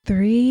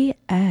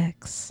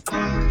3X.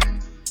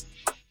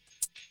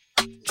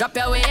 Drop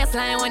your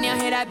waistline when you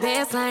hear that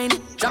bassline.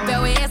 Drop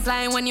your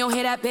waistline when you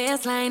hear that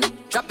bassline.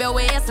 Drop your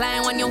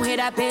waistline when you hear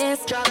that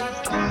bass.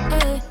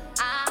 Hey.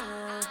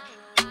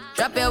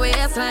 Drop your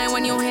waistline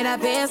when you hear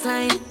that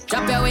bassline.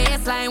 Drop your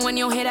waistline when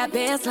you hear that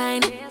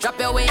bassline. Drop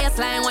your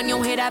waistline when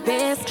you hear that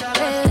bass.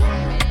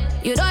 Hey.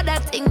 You know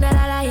that thing that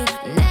I like.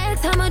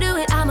 Next time I do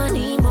it, I'ma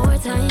need more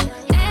time.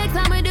 Next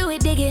time I do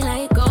it, dig it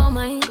like gold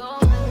mine.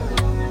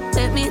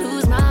 Let me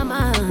lose my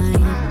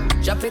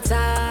mind. Drop it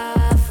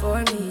off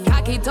for me.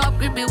 Cock it up,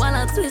 grip it while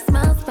I twist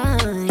my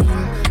spine.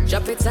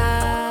 Drop it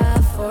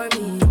off for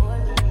me.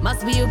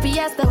 Must be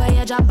UPS the way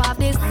you drop off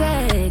this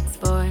sex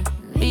for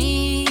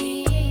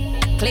me.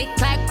 Click,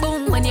 clack,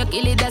 boom, when you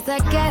kill it, that's a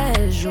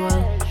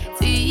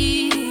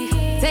casualty.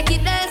 Take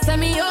it there,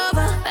 send me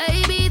over.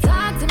 Baby,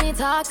 talk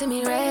to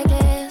me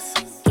reckless.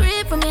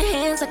 Grip from your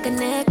hands like a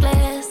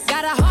necklace.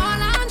 Got a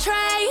whole on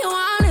tray, you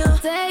want to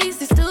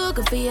taste. It's too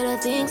good for you to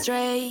think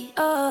straight.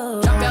 Oh.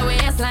 Drop your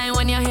waistline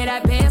when you hear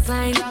that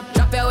bassline.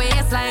 Drop your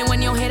waistline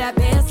when you hear that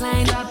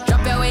bassline.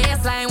 Drop your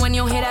waistline when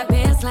you hear that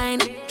bassline.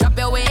 Drop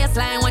your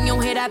waistline when you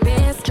hear that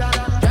bass. Drop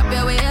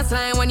your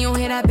waistline when you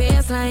hear that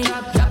bassline.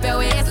 Drop your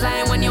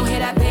waistline when you hear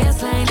that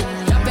bassline.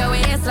 Drop your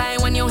waistline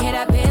when you hear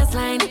that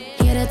bassline.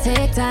 Here to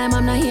take time,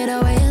 I'm not here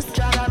to waste.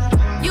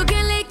 You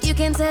can lick, you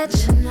can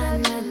touch.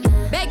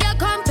 Beg you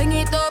come bring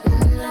it up.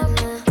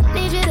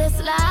 Need you to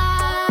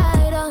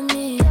slide on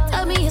me.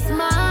 Tell me it's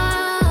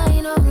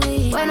mine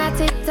only. When I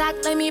tick tock,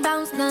 let me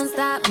bounce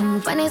non-stop.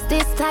 When it's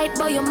this tight,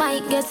 boy, you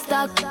might get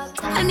stuck.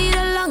 I need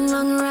a long,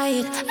 long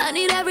ride. I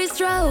need every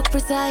stroke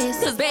precise.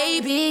 Cause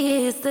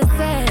baby, it's the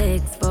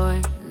sex for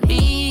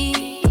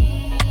me.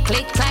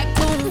 Click, clack,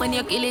 boom, when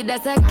you kill it,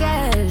 that's a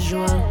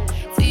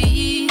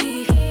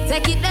casualty.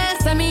 Take it there,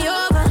 send me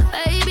over.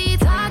 Baby,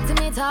 talk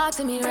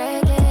to me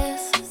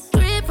reckless.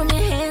 Grip from your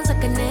hands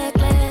like a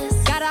necklace.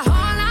 Got a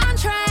whole on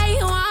tray,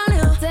 you want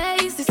to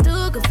taste. It's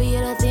too good for you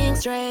to think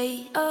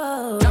straight.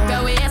 Oh. Drop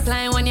your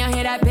waistline when you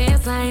hear that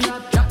bassline.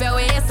 Drop your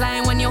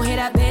waistline when you hear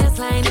that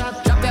bassline.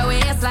 Drop your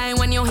waistline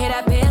when you hear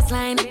that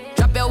bassline.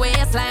 Drop your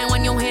waistline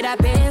when you hear that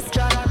bass.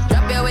 Drop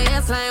your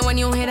waistline when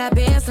you hear that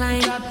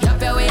bassline. Drop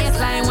your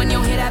waistline when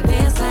you hear that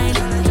bassline.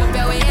 Drop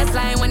your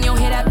waistline when you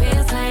hear that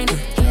bassline.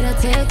 Here to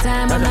take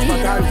time, I'm not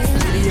here to waste.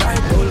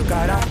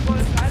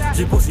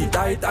 She pussy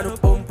tight and her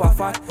bumper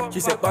fat. She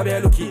said, "Baby,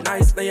 looking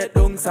nice, now you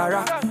don't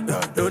Sarah."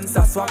 Don't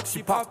swag,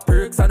 she pop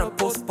perks and a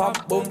post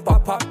pop, bumper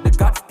pop. The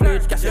cat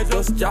splurge, cash you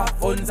just jar,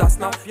 funds a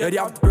snap. Yeah, they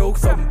have broke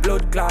some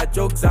blood clot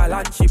jugs, a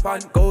land ship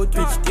and go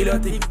twitch, killer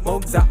thing,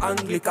 mugs a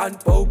Anglican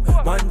pope.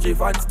 Man,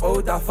 Jivan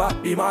spout a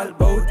fat, be mal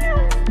bout.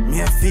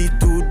 Me a feet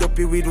too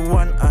dopey with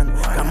one hand.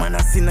 Come on,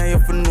 I see now you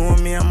for know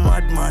me a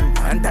madman.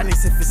 And Danny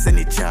say fi send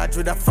it charge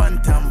with a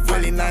phantom.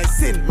 Very nice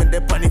sin, me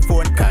the panic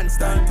phone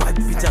constant. Bad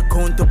bitch a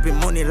count up in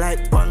money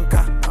like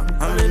banker.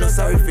 I'm no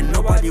sorry for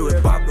nobody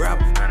with bad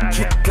rap.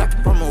 Chick clap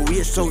from my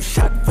waist so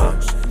shot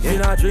punch. She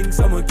not drink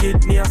some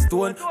kidney a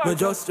stone. Me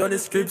just run the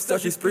script so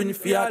she sprint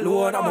for a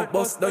loan. I'm a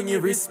bust down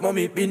your wrist,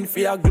 mommy pin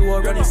for a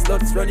glow. Running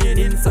sluts running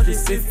in so she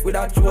swift with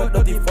a throat.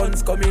 Dirty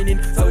funds coming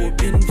in so we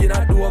binge in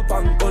a dope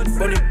and guns.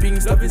 Funny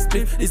pings of his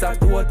split. It's a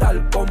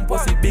total pump.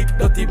 Pussy big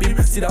dirty beam.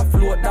 See the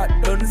float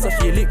that done so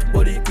she lick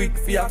body quick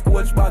for a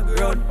coach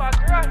background.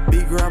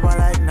 Big rubber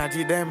like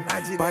Najee them.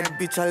 Bad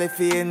bitch I left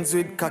he ends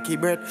with cocky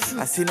breath.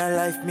 I seen her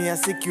life me a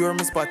secure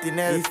me spot in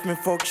hell. If me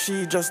fuck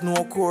she just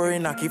no core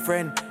in a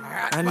friend.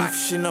 And if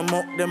she no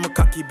muck them a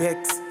cocky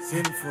bex.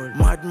 Sinful.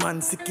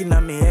 Madman sick in a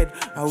me head.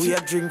 And we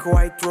a drink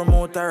white rum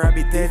out a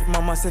rabbit head.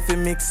 Mama say fi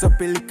mix up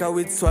a liquor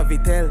with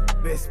Suavitel.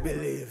 Best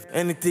believe.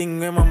 Anything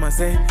when mama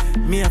say.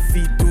 Me a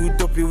feet too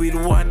dopey with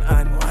one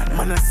hand.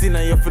 Man a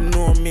sinner you fi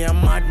know me a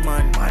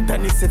madman.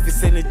 Danny say fi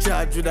send a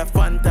charge with a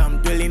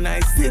phantom. Dwelling I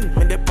sin.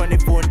 Me dep on the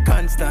phone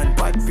constant.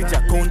 Bad bitch a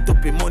count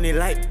up in money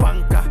like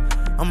banker.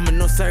 I'm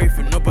no sorry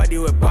for nobody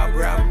with bad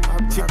rap.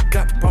 Chick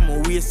clap on my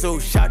waist so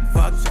shot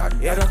fuck.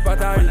 Yeah, that's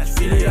what I rich,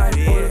 feel like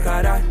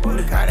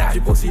polka dot. She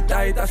pussy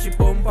tight and she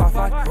bumper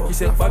fat. She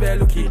said, "Baby,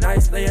 looking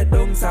nice, now you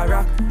don't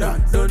Sarah."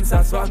 Don't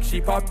swag, she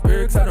pop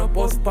perks and a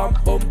post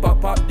pump, bumper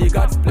pop. The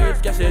got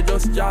splurge, cash you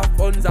just jar,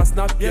 funds a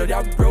snap. Yeah, they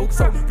have broke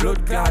some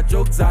blood clot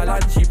jugs, a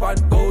land ship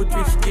and go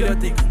twitch, killer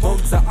thing.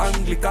 Mugs a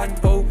Anglican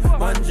pope,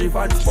 man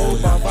Jivan spout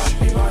a fat,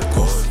 be man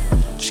coast.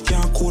 She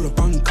can't call a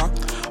Bangkok.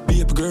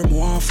 Baby girl, me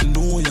want to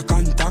know your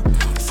contact.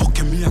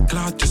 Fucking me a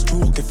clot, just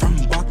stroke it from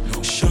back.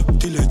 Shop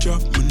till I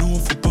drop, me know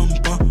for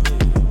bumper.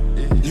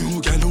 New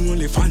girl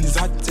only fans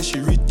that say she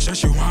rich and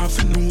she want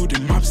to know the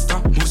map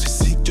stop. Must be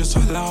sick, just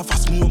for laugh, I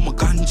smoke my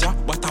ganja.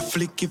 But I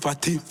flick if I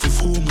tip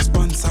for my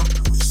sponsor.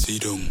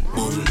 Sit down,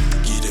 bull,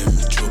 give them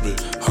trouble.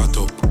 Hot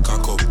up,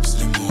 cock up,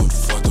 slim out,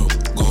 fat up.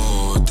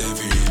 God,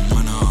 every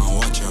man I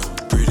watch ya.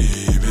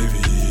 Pretty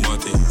baby,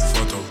 what it,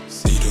 photo.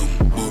 Sit down,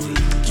 bull,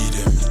 give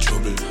them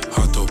trouble.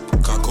 Hot up,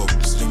 cock up,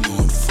 slim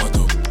out, fat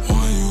up.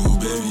 Why you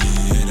baby,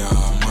 head a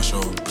mash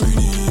up.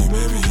 Pretty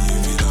baby,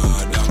 vida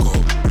dark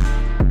up.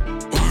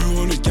 Why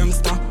roll with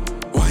gangster?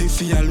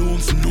 Wifey alone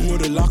for know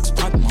the lock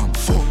spot, man.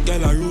 Fuck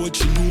girl a road,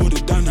 she know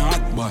the done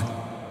hot, but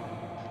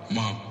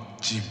Mom,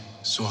 Jim,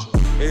 swag.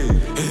 Hey,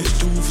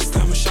 H2 for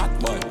stammer shot,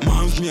 boy.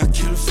 Mom's me a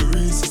kill for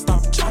reason,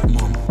 stop chat,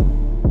 mom.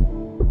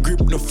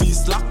 Grip no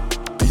face lock.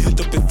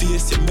 Paint up your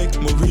face, you make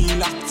me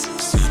relax.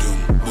 See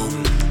them,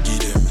 boom,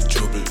 give them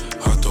trouble.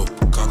 Hot up,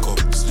 cock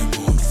up, slim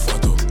out,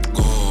 fat up.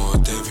 Go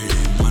out every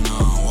man,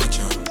 watch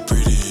ya.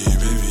 Pretty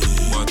baby,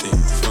 what a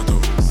photo.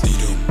 See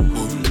them,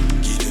 boom,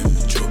 give them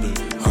trouble.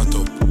 Hot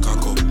up,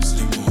 cock up,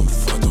 slim out,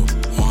 fat up.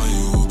 Want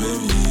you,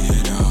 baby,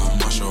 head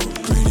mash up.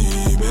 Pretty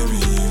baby,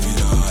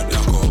 vida,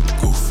 dark up,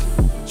 goof.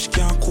 She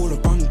can't call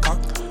up and cock.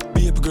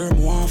 Baby girl,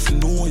 me want to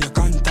know your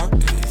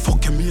contact.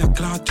 Fucking me a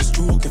clot, to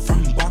stroke it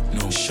from back.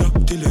 No shop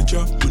till you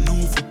drop, me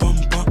know for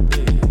bumper.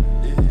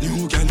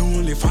 New girl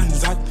only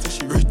fans that.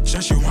 She rich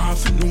and she want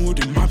to know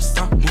the map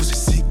stop. Must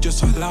sick,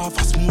 just a laugh,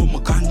 I smoke my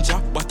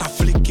ganja. But I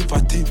flick if I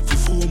tip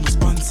before my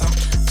sponsor.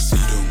 See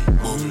them,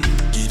 boom,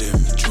 give them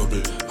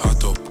trouble.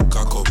 Hot up,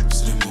 cock up,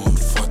 slim out,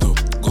 fat up.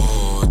 Go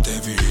out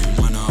every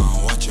man,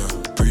 watch ya.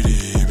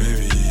 Pretty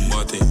baby,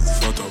 what a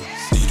photo.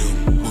 See them,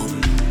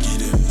 boom, give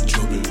them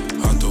trouble.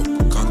 Hot up,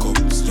 cock up,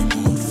 slim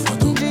out,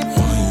 fat up.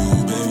 Want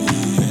you, baby,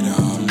 head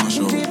mash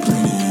up.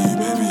 Pretty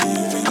baby,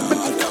 vida,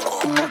 dark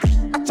up.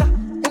 Acha,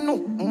 uno,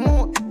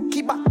 more,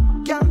 keep up,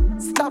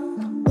 can't stop.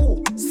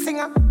 Oh,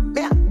 singer,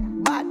 yeah,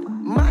 bad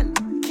man,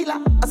 killer.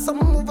 Some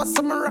move,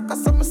 some rock,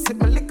 some sip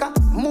my liquor.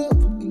 Move,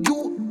 you,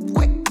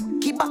 quick,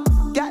 keep up,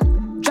 girl,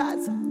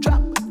 jazz,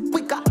 drop,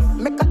 quicker.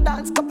 Make a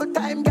dance couple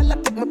times, girl, I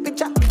take my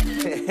picture.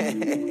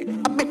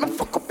 I bet my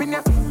fuck up in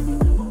ya.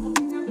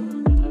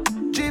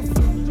 Jif,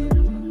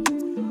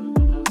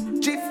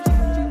 Jif,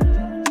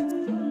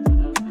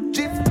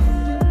 Jif.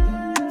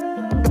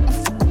 Bet my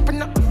fuck up in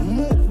ya.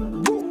 Move,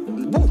 woo,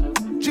 woo,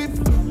 Jif.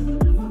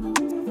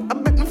 I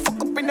bet my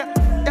fuck up in ya.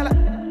 Girl,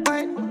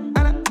 fine,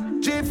 Anna,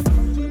 Jif.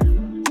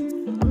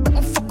 I bet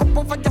my fuck up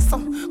over this, so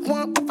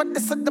one over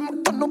this, so them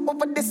turn up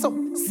over this, so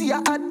see a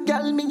hot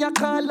girl, me a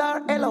call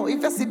her hello.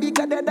 If you see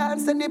bigger the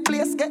dance and the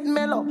place get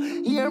mellow,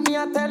 hear me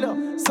I tell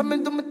you, so me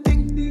do my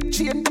thing,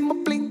 chain them a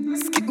bling,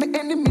 skip me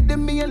enemy,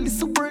 them me a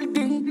listen world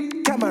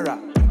thing. Camera,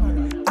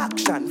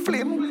 action,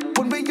 flame,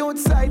 when we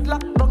outside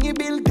lock down your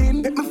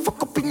building, let me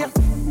fuck up in ya.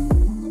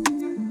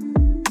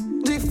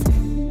 Jif,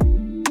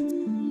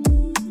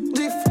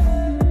 Jif,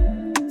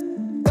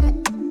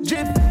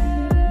 Jif.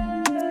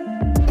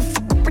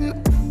 Fuck up in ya.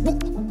 Woo.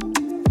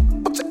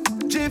 What's it?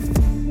 Jif,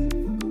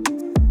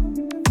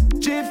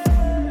 Jif,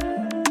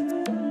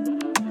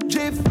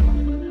 Jif.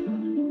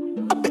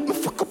 I bet me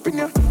fuck up in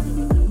ya.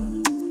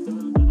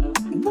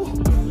 Woo.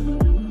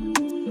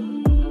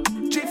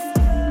 Jif,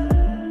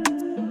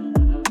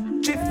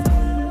 Jif.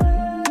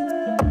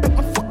 I bet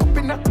me fuck up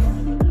in ya.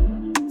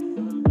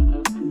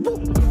 Woo.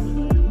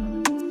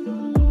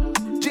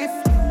 Jif,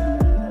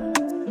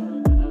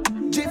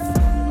 Jif.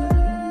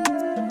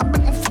 I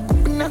bet me fuck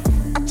up in ya.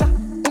 Acha,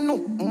 uno,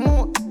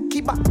 more,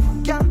 keep up,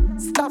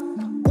 can't stop.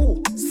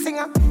 Oh,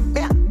 singer,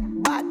 yeah,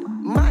 bad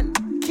man,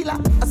 killer.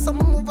 Some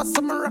move,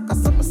 some rock,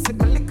 some sip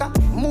my liquor.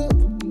 Move,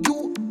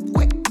 you,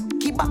 quick,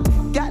 keep up,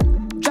 girl,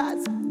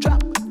 jazz,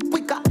 drop,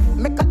 quicker.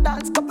 Make a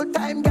dance couple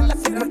times, girl, I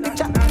take my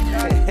picture.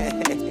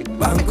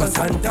 Banco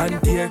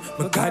Santander,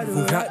 my God,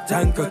 who got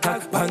Janko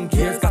Tack,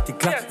 Bankiers, got the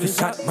clock, the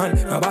shot man,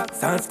 no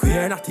box and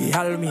square, not the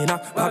Almina,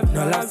 Bob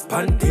no last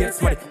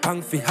panties, money,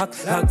 pang fi hack,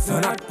 lags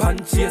on not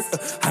punches,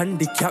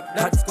 handicap,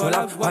 that's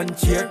collab, one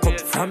cheer, come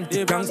from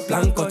the Bronx,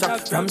 Blanco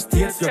chop, from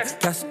stairs, yo,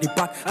 cash the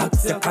pot,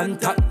 hacks your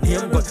contact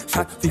name, but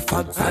shot fi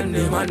fags and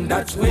the man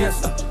that's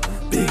waste,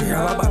 big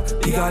rubber,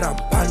 bigger than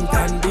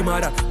Pantan, the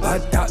mother,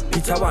 bad that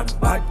bitch I want,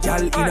 bad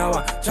gal in a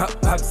one,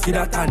 chop back, see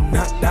that and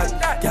not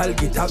that, gal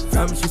get up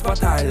from she spot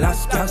her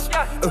last cash,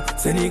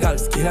 Senegal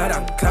skiller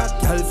than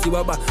crack, gal see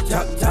wabba,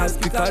 jack jazz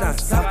quicker than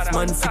sax,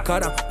 man sicker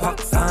than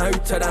packs and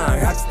richer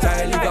than rap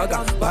style,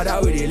 gaga,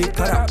 bada with the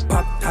liquor than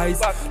baptize,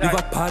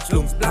 liver patch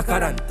lungs blacker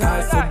than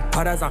ties, some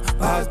padders and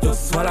bars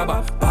just swallow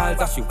back, balls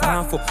that she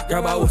want for,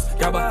 grab a house,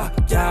 grab a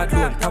yard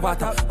loan,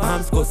 tabata,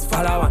 mom's goes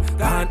follow and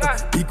gone,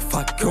 big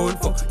fat crown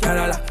for,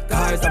 Canada,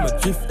 guys, I'm a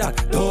drifter,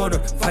 donor,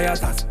 fire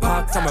that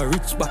sparks, I'm a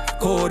rich back,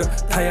 coder,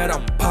 tired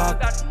and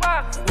parked,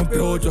 my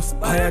bro just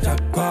buy a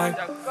jaguar,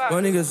 my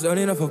niggas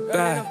running off a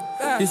bag.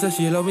 She said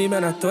she love me,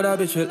 man, I told that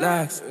bitch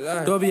relax.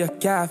 Don't be a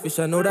catfish,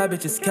 I know that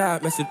bitch is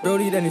cat. Mess with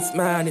Brody, then it's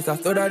mine, if I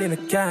throw that in a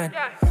can.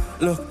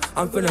 Look,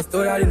 I'm finna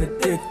throw that in the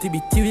dick.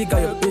 TBT, we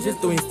got your bitches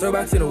doing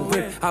throwbacks in a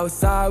whip.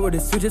 Outside with the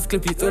switches,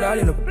 clip, you throw that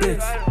in the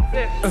blitz.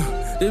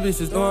 These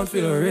bitches know I'm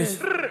feeling rich.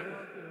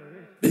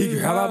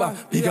 Big rubber,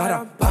 bigger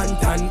than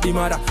Pantan, the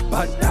mother.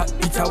 Bad that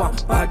bitch I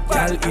want, bad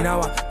gal in a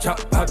one.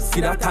 Chop up,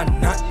 see that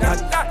and not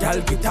that.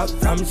 Gal get up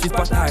from she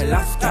spot her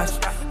last cash.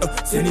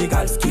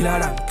 Senegal skiller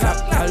than clap,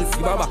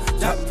 Calci Baba,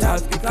 Jab,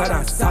 quicker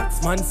than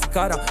sax, man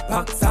sicker than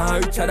Pax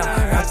and richer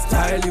than rap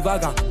style,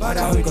 Livaga,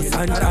 Bango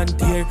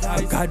Santander,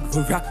 a god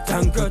for rap,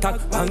 jungle tag,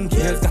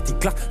 Bangiers, got the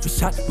clock, we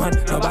shot man,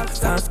 no back,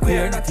 stand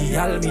square, not the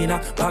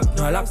Almina, back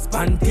no laps,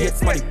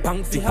 bandates, money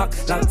bang fi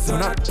hack, lags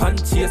on up,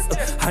 punches,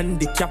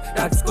 handicap,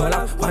 that's call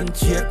up, one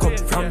chair, come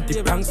from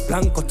the Bronx,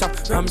 Blanco chop,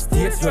 from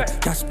States Road,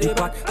 cash the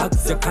pot,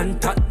 ask your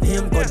contact,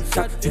 name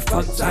gunshot, the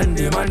fucks and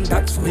the man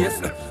that's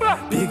waste,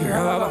 big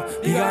rubber,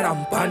 bigger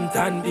than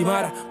Pantan, the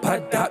mother,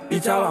 bad that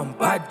bitch, I want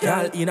bad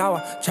girl in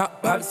our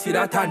chop, bab, see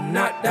that and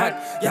not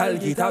that, y'all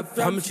get up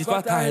from she's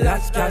what I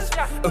last cash,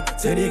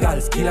 Senegal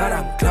skiller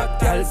and clap,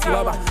 girl, see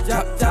baba,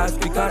 jab,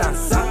 quicker than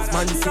sax,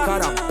 man, sicker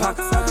than Pax,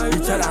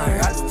 richer than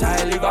rat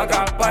style,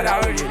 Livaga, bad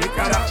already, liquor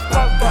than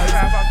pop,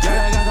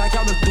 yeah, I got a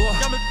camel door,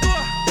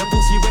 your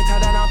pussy wetter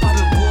than a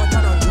paddle boat,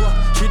 and a door,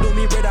 she do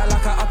me better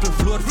like a apple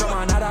float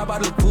from another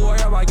bottle pour,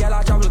 yeah, a girl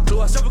I travel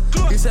close,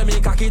 he say me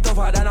cocky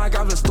tougher than a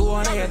gravel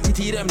stone, and your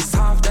titty them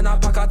soft, then I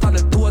pack out all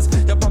the toes,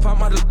 your papa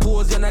model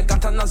pose, you know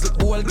got a nozzle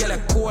hole, get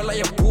a cold like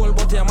your pole,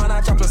 but your man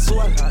a chapel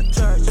soul,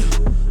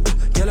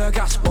 yellow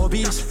cash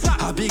obese,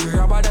 a big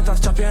rubber that a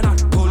strap you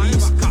not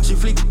police, she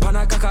flick pan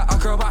a caca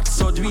acrobat,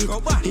 so do it,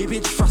 he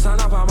bitch fast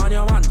and have a man you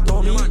want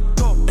dummy,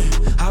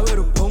 I wear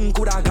the punk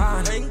could have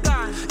gone,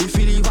 if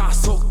you leave her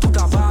suck to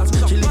the bars,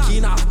 she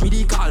licking off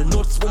medical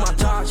notes for my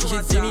charge, she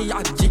see me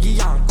a jiggy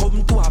and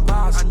come to a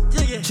bars,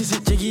 she see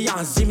jiggy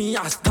and see me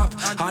a stop,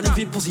 and if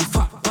he pussy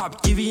fat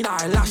pop, giving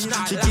her lash,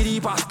 she get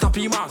it past stop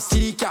him off,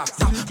 see the cap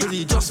stop,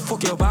 really just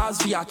fuck your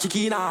bars via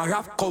chicken and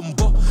rap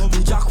combo,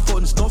 the jack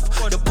fun stuff,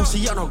 the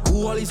pussy and a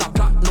goal is a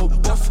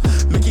platinum buff,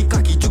 make it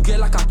cocky you get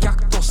like a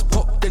cactus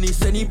pop, then he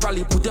said he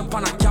probably put them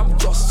on a cap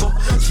just so,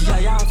 she a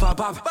have a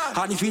bab,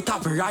 and if he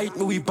tap right,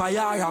 me we buy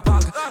her a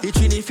bag, he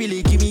trini feel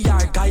it, give me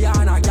her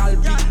Guyana, gal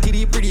big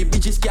titty pretty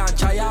bitches can't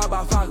try have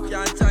a fag,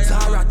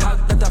 Zara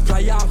tag that a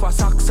fly off a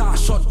socks a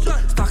shot,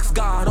 stacks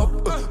gone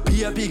up,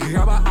 be a big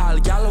rubber all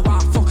gal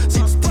want fuck,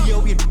 60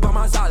 with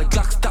bombers all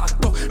clock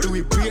start up, do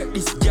we break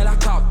this gal a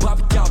car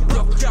bob gal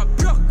broke,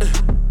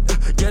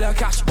 yellow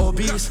cash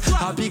obese,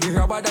 a big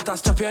rubber that a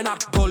strap you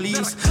not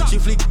police, she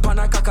flick pan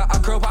a caca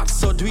acrobat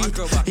so do it,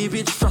 he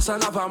bitch frost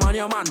and have a man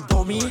your man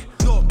dummy,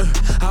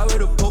 I wear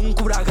the punk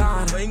could have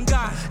gone,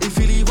 if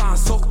you leave and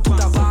suck to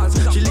the bars,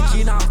 she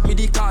licking off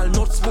medical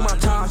nuts for my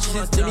charge, she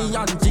says me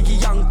and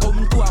jiggy and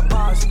come to a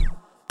pass,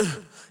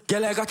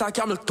 girl I got a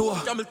camel toe,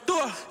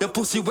 your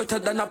pussy wetter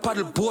than a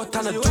paddle boat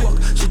and a joke,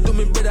 she do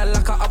me better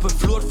like a apple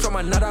float from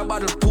another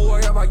bottle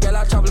pour, yeah, a girl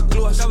I travel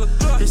close,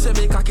 he say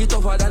me cocky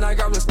tougher than a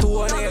gravel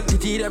stone, your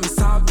titty them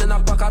soft then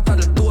I pack out all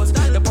the toes,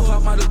 you puff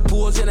up model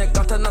pose, you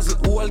got a nozzle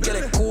hole, get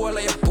a cold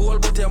like a pole,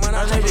 but your man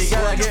a travel slow.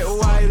 Girl I get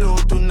wild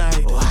out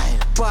tonight,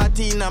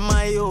 party in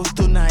my house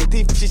tonight,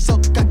 if she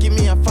suck cocky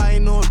me a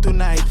find out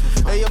tonight,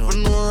 you have to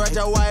know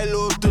Roger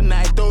wild out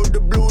tonight, out the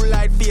blue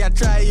light for you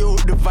try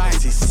out the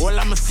vice, all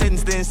I'm a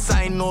sense then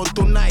sign out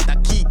tonight, a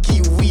key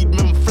weed,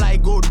 me fly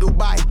go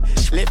Dubai,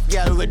 left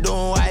girl we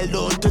don't wild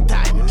on to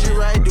time, she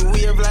ride the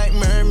wave like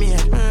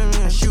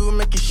mermaid, she will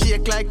make it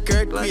shake like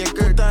earthquake,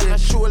 put on a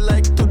show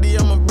like today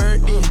I'm a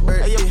birthday,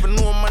 I have to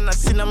know man I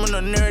seen I'm on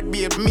a nerd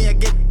babe, me I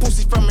get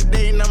pussy from a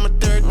day and I'm a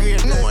third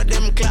grade, no of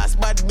them class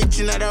bad bitch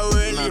in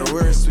the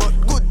world,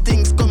 but good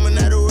things coming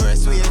out the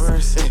worst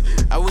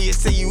ways, I will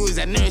say you was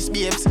a nurse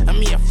babes, and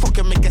me a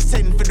fucker make a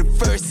send for the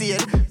first year,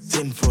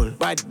 sinful,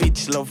 bad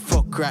bitch love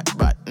fuck rat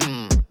but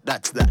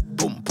that's that,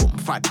 boom,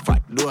 fat,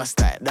 low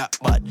style, that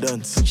bad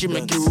dance. She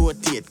make you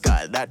rotate,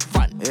 call that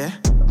fun, yeah?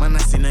 Man, I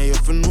seen her, you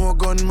for no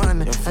gun,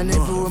 man. And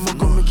everywhere I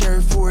come, me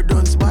carry 4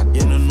 guns back.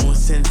 You know no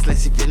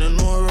senseless if you don't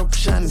know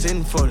options.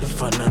 Sinful, the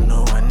fun on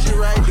no one. She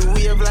ride the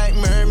wave like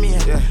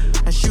mermaid, yeah.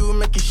 And she will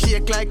make you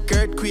shake like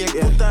earthquake,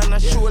 yeah. Put on a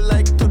show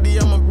like today,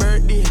 I'm a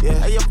birthday,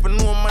 yeah. I have to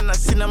know, man, I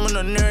seen I'm on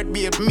a nerd,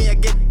 babe. Me, I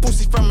get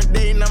pussy from a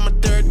day and I'm a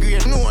third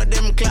grade. No of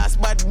them class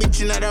bad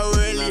bitch in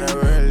the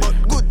world,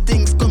 but good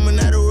things coming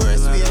out the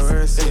worst ways.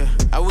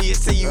 I will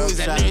say you was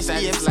a nurse,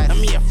 babes.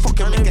 And me a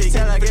fucking make a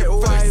sell like the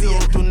first year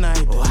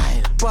tonight.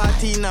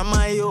 Party in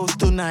my house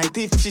tonight.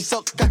 If she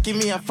suck cocky,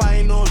 me a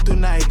find out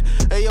tonight.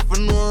 I have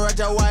to know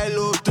Roger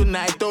wild out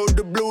tonight. Out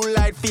the blue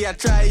light for you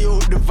try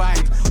out the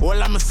vibe.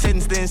 All I'm a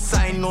sense then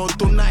sign out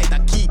tonight. A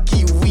key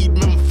weed,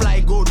 me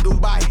fly go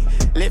Dubai.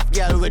 Left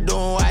girl we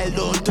don't wild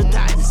out to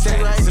time.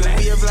 Say ride the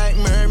wave like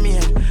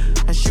mermaid.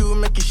 And she will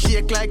make you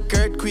shake like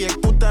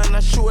earthquake. Put on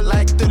a show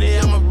like today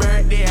I'm a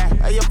birthday.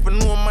 I have to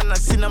know man I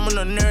seen I'm on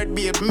a nerd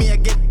babe. Me I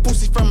get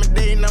pussy from a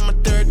day and I'm a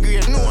third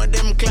grade. No of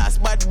them class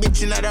bad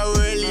bitch in the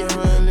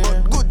world,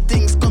 but good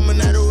things coming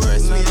out the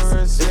worst ways.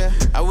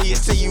 I will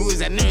say you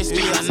was a nurse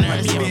babe. A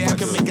nurse babe. I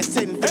can make a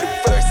send for the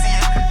first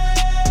year.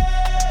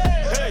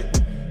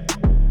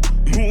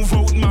 Move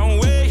out my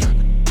way.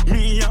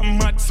 Me I'm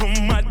mad from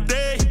my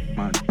day.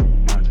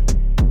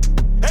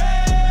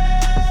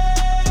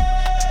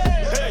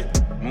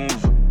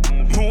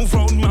 Move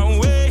out my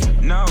way.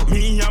 Now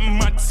me I'm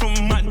mad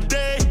from my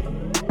day.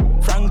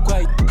 Frank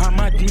White, I'm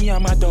at me,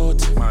 I'm a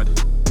dot. Mad.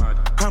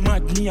 I'm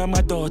at me, I'm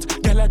a dot.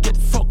 out. Girl, I get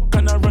fucked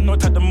and I run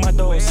out of the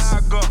madhouse.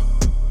 Where I go?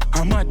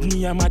 I'm at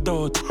me, I'm at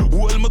out.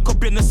 Hold my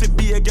cup in the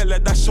CB, a girl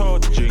at that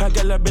short. A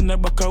girl I been a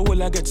back a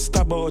hole, I get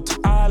stabbed out.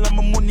 All of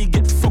my money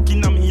get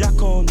fucking on me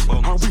account.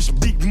 I wish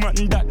big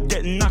man that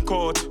get knocked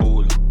out.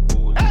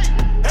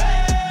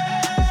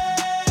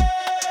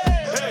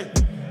 Hey!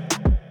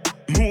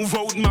 Move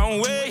out my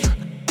way.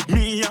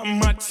 Me, I'm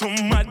mad for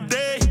my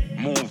day.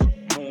 Move.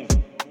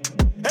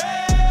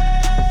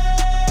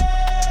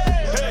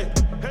 Hey!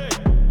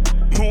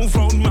 Move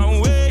out my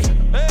way.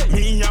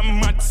 Me, I'm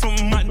mad for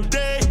my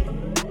day.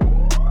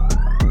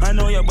 I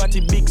know your body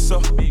big,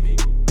 so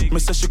me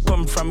say she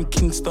come from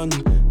Kingston.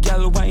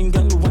 Gal wine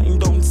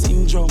down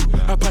syndrome.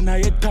 Up on her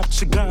head top,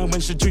 she gone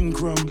when she drink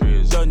rum.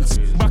 Dance,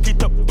 back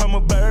it up on my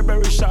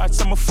Burberry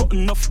shots. I'm a foot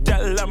enough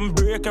gal and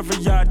break every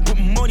yard. Put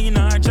money in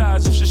her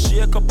jaws if she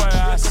shake up her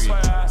ass.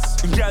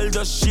 Gal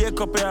just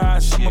shake up her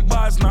ass. I'm a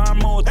bars in her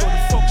mouth, how the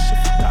fuck she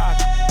fit that?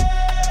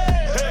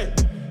 Hey,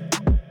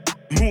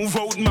 move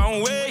out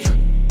my way.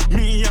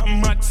 Me,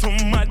 I'm mad for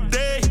my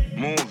day.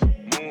 Move.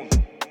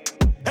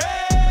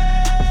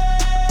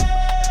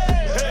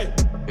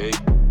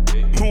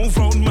 Move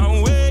out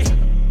my way.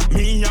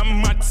 Me,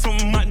 I'm mad for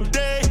my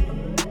day.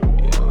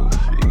 Yo,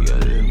 figure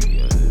them.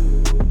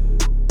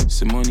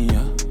 See money,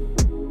 yeah.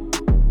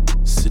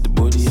 See the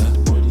body, yeah.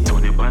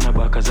 Down the banner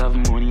back as I have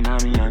money in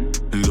my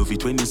hand. Love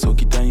it when you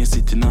suck it and you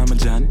sit in my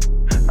jan.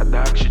 A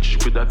dark shit, she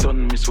could have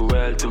done me so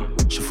well too.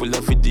 She full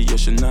of video,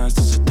 she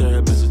nasty, she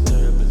terrible.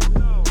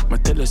 My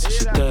tell her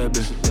she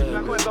terrible.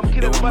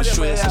 They want me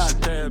show her she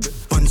terrible.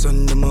 Once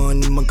on the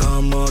morning, my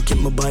car market,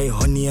 my buy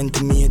honey and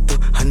tomato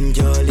and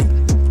jolly.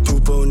 2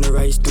 pound of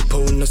rice, 2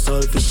 pound of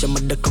saltfish. I'm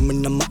mother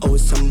coming on my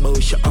house and bow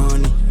she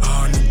honey.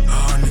 I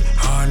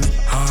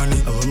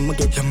want me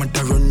get your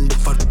mother run the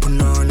fat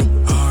punani.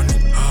 Honey.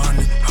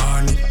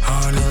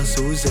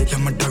 Susan, your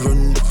mother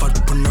run the fat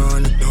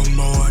punani.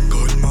 Number 1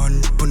 gold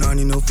man.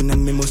 Punani no fin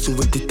and me must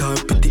with the tar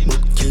pretty but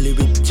kill it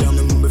with jam.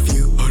 Number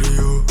few, how do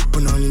you?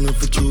 Punani no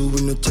for you,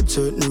 we no chat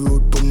certain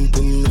road. Boom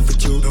no for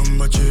you.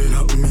 Number 3,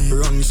 not me.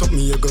 Wrong something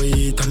you go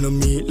eat and no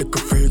meat like a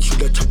freak.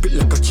 Shoulda chop it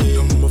like a cheese.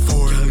 Number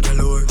 4,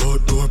 galore.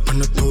 Outdoor pan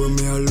the tour,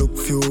 me I look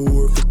few.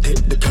 If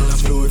take the color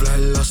floor, fly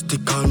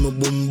elastic, call me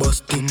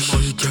bombastic.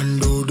 She can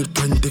do the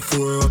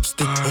 24 up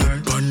stick.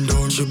 Up and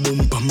down, she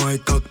bump on my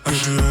cockpit.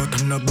 She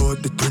out and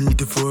about the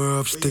 24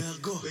 up stick.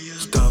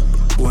 Stop,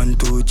 1,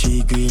 2,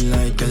 3, green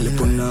light.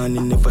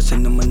 California, never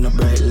send them on a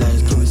bright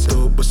light. Give me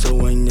stop, but so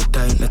when you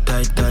tight, not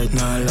tight.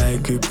 Nah,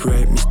 like grip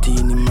right, me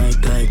steam in my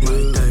type.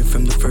 My type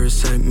from the first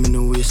sight, me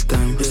no waste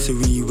time. This is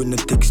we when the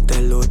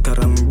textile out of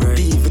I'm bright.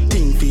 Even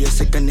think for a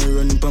second, they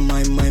run by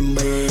my mind.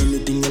 By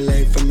anything in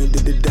life, I made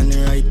it done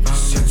right.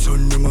 Since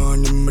on the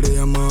morning, me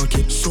they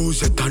market. So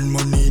set on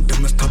money,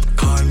 them stop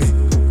call me.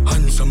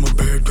 Hands on my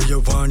bird, where you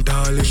want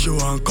all this. You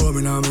want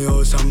coming on me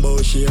house and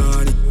bow she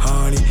honey.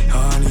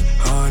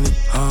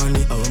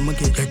 I want me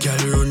get a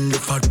girl run the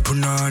fat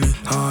punani.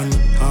 Honey.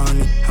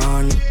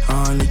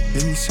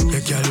 The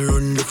girl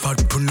run the fat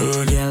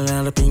punani. Girl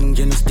all the pink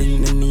and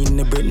sting and in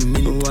the bread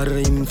min. Water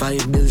in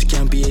 5 bills,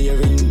 can't pay your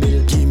rent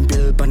bill. Gym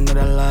bill,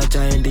 panada la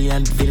child the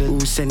Advil. Who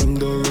send him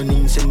go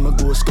running, send my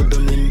ghost go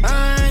down in.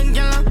 Alright,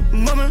 girl,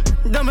 bubble,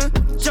 double,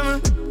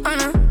 chumble,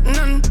 Anna,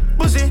 none,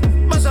 pussy,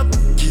 bust up.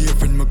 Give your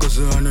friend my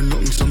cousin and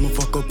nothing, some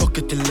fuck up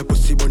pocket till the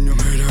pussy bun your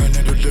murder and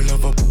I do the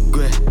love up.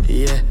 Go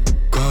yeah.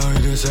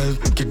 Guard yourself,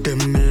 get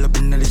them all up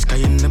in the sky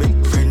and a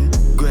big friend.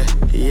 Go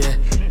yeah.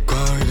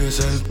 Guard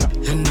yourself,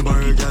 you never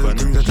girl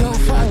think that I'm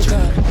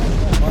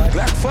feeling.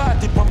 Black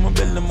 40 on my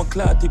belly, my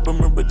clout tip, I'm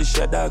ready,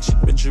 shot dog shit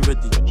when she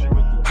ready.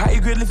 High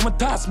grade lift my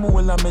task more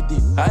while I'm ready.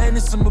 I ain't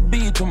some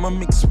beat when I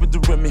mix with the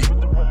Remy.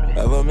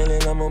 Have a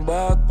million on my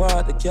back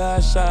part, the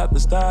cash shop, the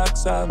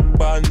stocks and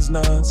bonds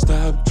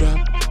non-stop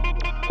drop.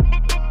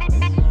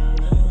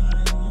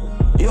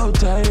 Yo,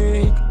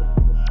 Tyreek,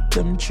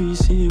 them 3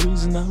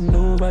 series now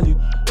no value.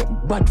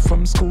 Bad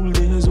from school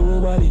days,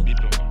 oh body.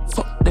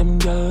 Fuck them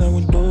gal and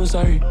with those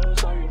sorry.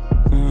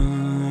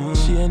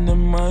 She and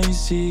them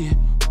icy,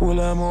 all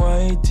of my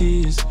white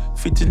tees,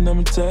 fitting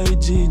them tight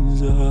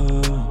jeans.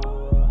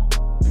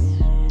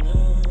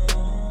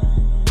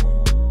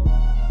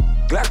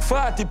 Glock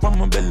 40 on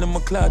my belly, my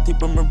clout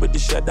tip, I'm ready,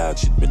 shot dog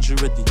shit when she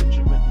ready.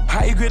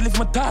 High grade lift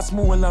my task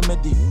more while I'm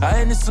ready.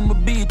 I ain't some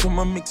beat when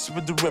I mix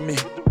with the Remy.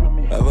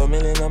 Have a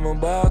million on my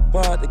back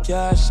part, the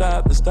cash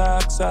shop, the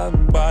stocks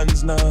and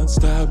bonds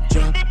non-stop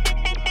drop.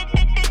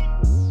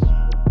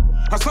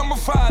 I saw my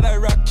father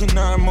rocking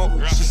her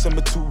mouth. She said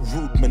me too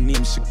rude, my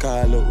name she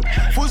call out.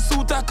 Full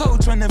suit a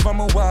couch whenever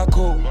I walk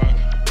out.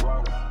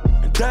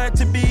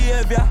 Dirty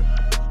behavior,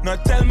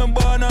 not tell me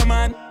about no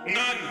man.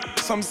 None.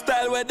 Some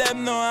style where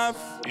them no have.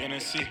 You know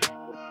see.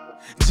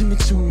 Jimmy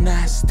too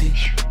nasty.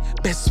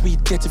 Best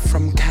weed get it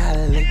from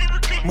Cali.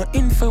 My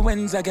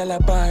influenza gal a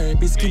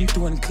Barbie. Skin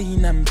tone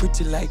clean and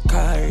pretty like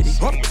Cardi.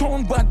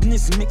 Uptown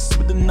badness mixed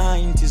with the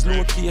 90s.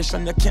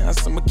 Location you can't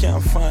see me,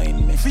 can't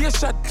find me. Fear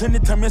shot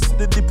anytime you see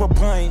the dip up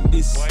behind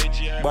this.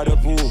 Bada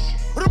boo.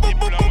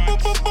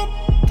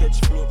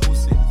 Catch flow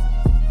pussy.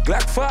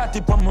 Glock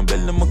 40 on my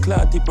belly, my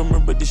clot tip, I'm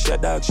ready,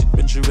 shot dog shit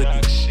when she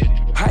ready.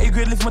 High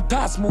grade lift my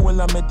task more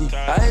while I'm ready.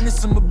 I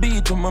listen my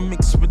beat when I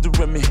mix with the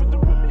Remy.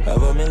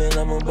 Have a million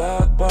on my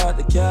back part,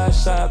 the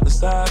cash out, the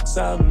stocks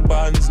out,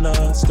 bonds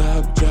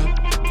non-stop drop.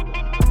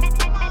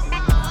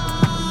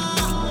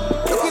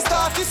 If we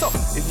start this up,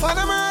 if I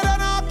never murder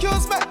no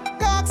accuse me,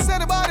 God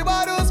said the body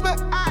bothers me.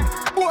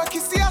 Boy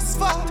kiss the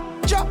asphalt,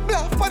 drop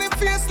blood for them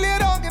face lay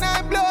down and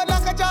I'm blood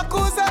like a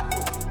jacuzzi.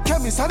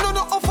 Chemists I know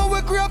no offer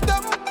we grab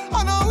them.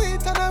 I know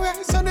it and I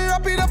raise and they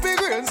rapid up in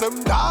grains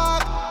them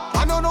dog.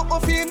 I know no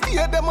offer in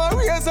here them I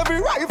raise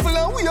every rifle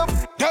and we up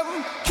them.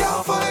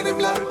 Can't find him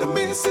like the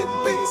missing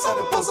piece. And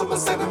the puzzle I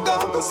send him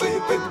down to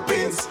sleep in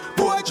peace.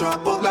 Boy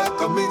drop out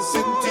like a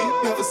missing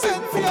teeth. Never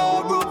sent for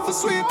your room for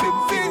sweeping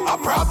feet. A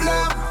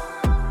problem.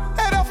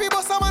 Head off, he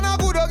bust a man a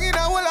good dog in a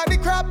hole of the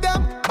crab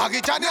them.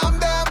 Baggage and yam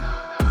them.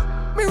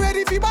 Me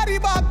ready for body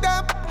back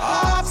them.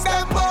 Ask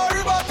them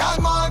boy but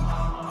time man.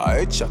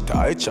 I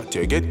chat,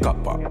 you get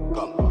copper.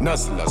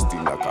 Nuzzler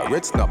steam like a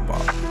red snapper.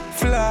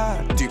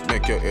 Flat tip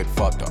make your head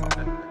fatter.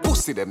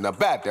 Pussy them not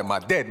bad, them a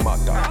dead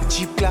matter.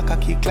 Cheap like a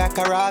kick like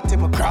a rat.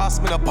 Him a cross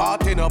me the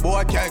party, no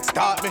boy can't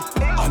stop me.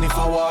 And if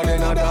I war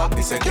then a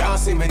darkness, they can't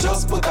see me,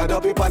 just put a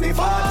dopey on the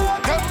party.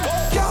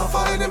 Can't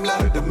find him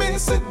like the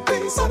missing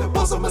piece. And the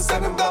bosom I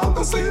send him down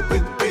to sleep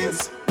in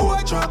peace.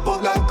 Boy drop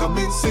out like a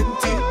missing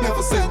teeth.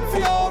 Never sent for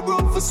your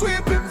room for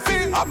sweeping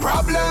feet. A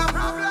problem.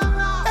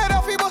 Head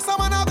off, he bust a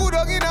man a good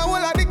dog in a hole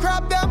of the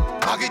crab them.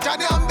 Baggage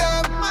and yam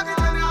them.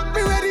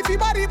 Be ready for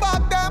body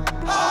back them.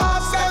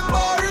 Ask them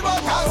boy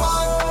but time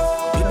man.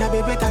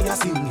 Baby, tire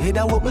sing, head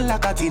a wobble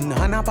like a tin,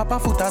 and a papa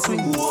foot a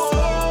swing.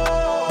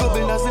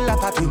 Double nozzle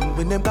like a twin,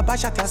 when them papa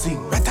shot a sing,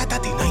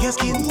 rat-a-tat-in on your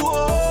skin.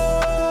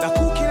 The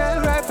cooking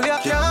and rifle you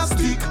can't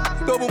stick.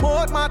 Double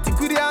mode matic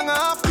with the hang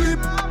off clip.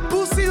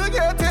 Pussy you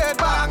get head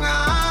bang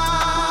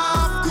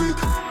off quick.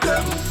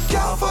 Them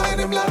can't find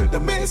him like the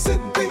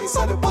missing piece.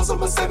 And the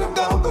puzzle I send him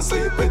down to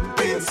sleep in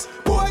peace.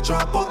 Boy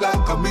drop out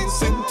like a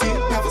missing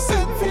teeth. Never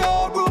sent for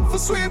your room for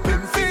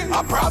sweeping feet.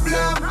 A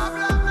problem.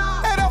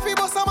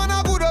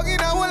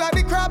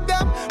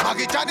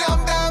 Baggage and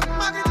yam them.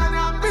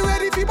 Be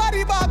ready for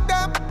body back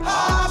them.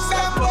 Ask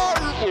them boy.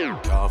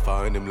 Can't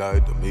find him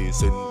like the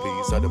missing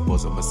piece. At the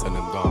bosom I send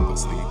him down to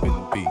sleep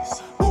in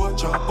peace. Boy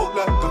drop up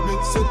like a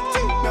missing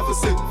teeth. Never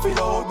sent for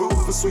your room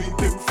for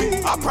sweeping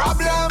feet. A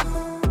problem.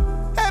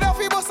 Head off,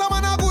 he bust a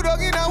man a good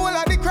dog in a hole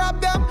of the crab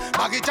them.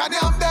 Baggage and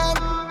yam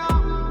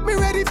them. Be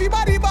ready for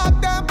body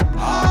back them.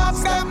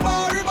 Ask them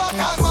boy about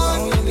that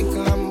man.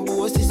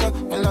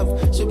 My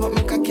love, she put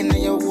me cock in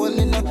your wall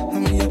in up. I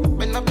mean, you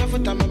bend up your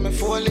foot and make me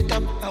fold it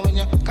up. And when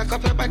you cock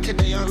up your body,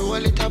 then you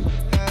roll it up.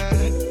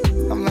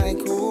 I'm like,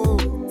 ooh,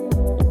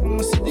 I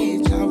must see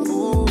deja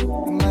vu.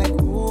 I'm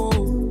like,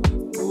 ooh,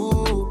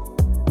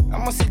 I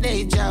must see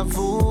deja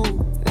vu.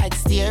 Like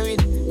steering,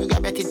 we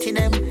got better to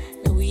them,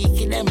 we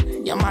kill them.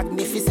 You're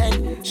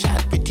magnificent,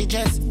 short pretty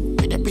dress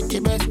with a pretty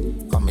breast.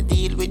 Come and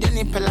deal with your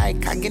nipple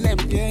like hugging them.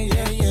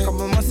 Yeah.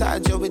 Come and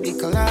massage you with the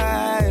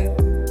collide.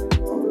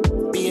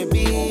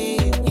 Baby,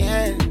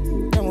 yeah,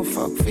 then we'll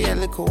fuck for a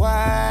little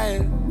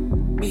while.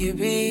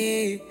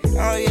 Baby,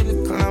 oh, you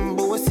little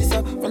lambo, what's this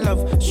up? My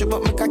love, show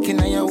up my cocky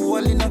and you're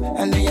rolling up.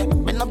 And then you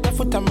bend up your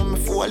foot and make me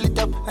fold it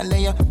up. And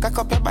then you cock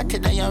up your body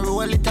and you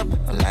roll it up.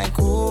 I'm like,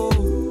 ooh,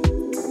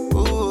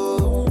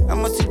 I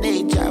must see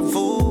deja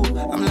vu.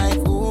 I'm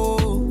like,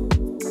 ooh,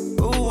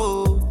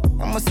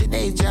 I must see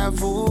deja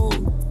vu.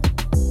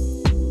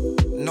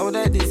 Know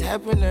that this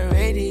happened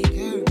already,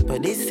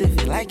 but this still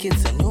feel like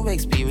it's a new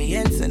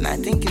experience, and I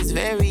think it's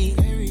very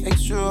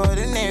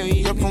extraordinary.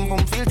 Your pum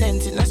pum feel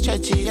tense in a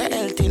stretchy, your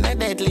health in a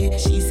deadly.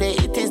 She say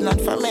it is not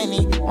for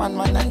many. One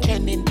man and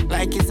trending,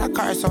 like it's a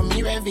car, so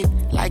me rev it.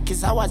 Like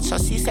it's a watch, so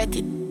she set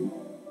it.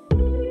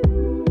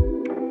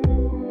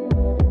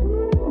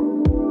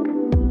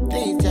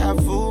 Deja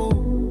vu.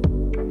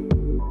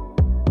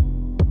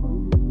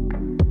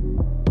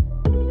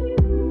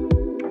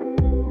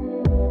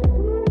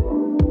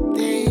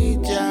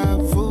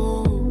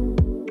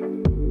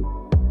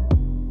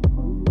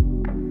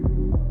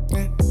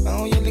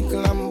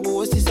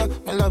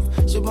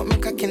 She put me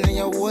cocky and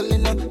you're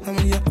rolling up. I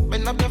mean, you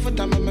bend up your foot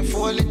and make me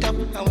fold it up.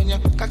 And when you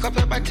cock up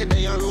your body, then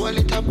you roll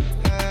it up.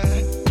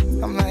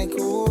 I'm like,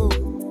 ooh,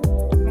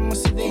 I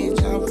must see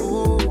deja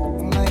vu.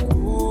 I'm like,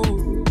 ooh,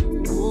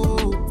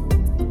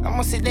 I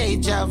must see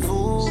deja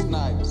vu.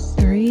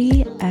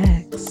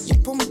 3X. Your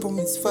pum pum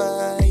is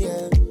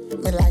fire.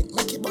 Me like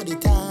make your body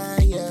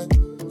tired.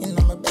 You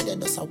know my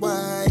bed, that's a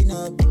wine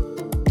up.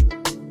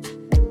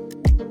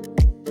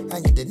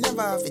 And you did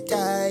never have it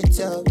tight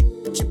up.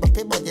 Chip up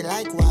your body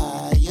like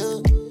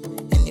wire.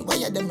 Anyway,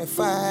 you done me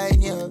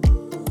fine, yeah.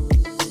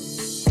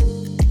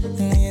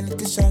 Me a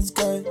little shots,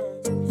 girl.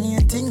 Me a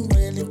thing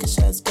where a little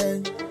shots,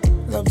 girl.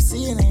 Love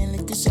seeing a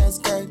little shots,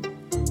 girl.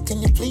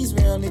 Can you please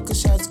wear a little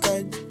shots,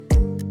 girl?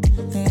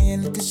 Me a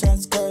little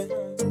shots, girl.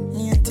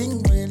 Me a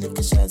thing where a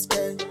little shots,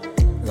 girl.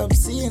 Love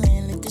seeing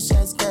a little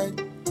shots, girl.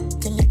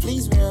 Can you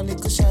please wear a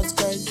little shots,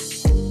 girl?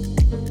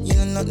 You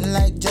know nothing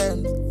like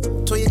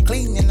germs. So you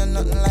clean, you know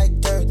nothing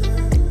like dirt.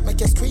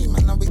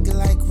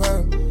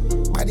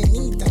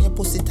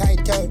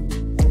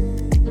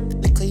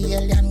 girl. Little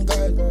alien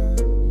girl.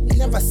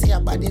 Never see a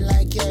body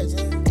like yours. I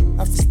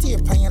have to steer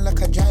upon you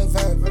like a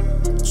driver.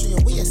 Through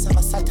your waist of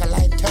a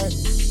satellite turn.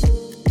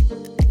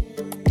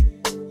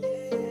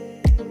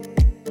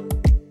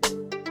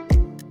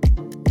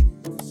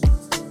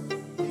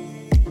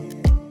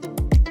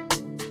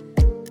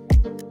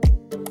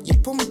 Your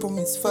pum pum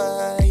is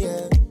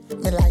fire.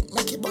 Me like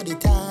make your body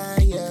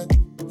tire.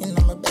 You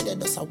know my bed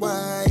does a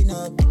wine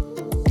up.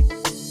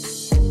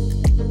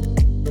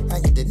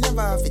 And you did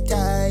never have it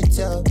tight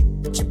up.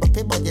 Chip up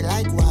your body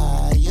like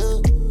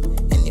wire.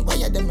 Anyway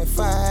you done me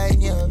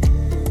find you.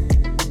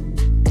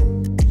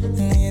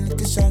 Me a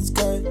little shots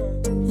girl.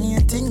 Me a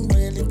thing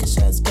where a little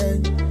shots girl.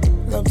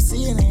 Love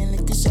seeing a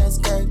little shots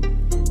girl.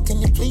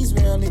 Can you please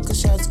wear a little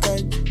shots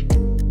girl?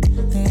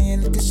 Me a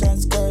little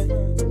shots girl.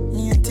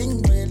 Me a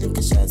thing where a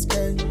little shots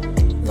girl.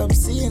 Love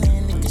seeing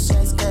a little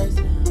shots girl.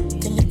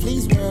 Can you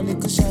please wear a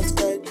little shots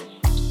girl?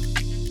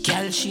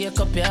 Girl, shake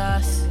up your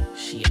ass.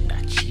 Shake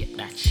that, shake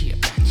that,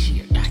 shake that,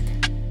 shake that.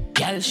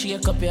 Girl,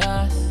 shake up your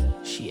ass.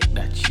 Shake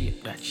that,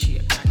 shake that,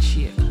 shake that,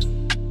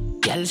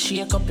 shake. Girl,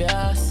 shake up your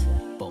ass.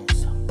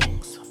 Bounce,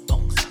 bounce,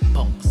 bounce,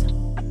 bounce.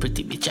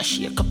 Pretty bitch, I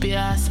shake up your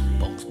ass.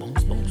 Bounce,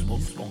 bounce, bounce,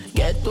 bounce, bounce.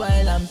 Get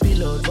wild and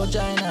pillow,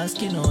 vagina and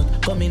skin out.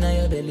 Come in on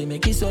your belly,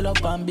 make it swell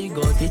up and big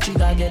out. The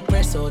trigger get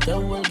press out, the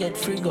whole get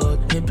free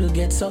out. Nipple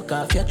get suck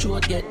off, your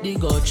throat get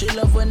dig out. She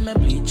love when me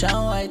bleach and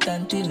white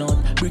and thin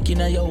out. Brick in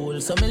your hole,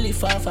 so me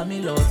lift off and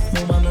me load.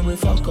 Mama me we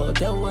fuck out,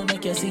 the whole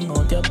make you sing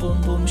out. Your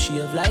boom boom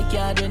shave like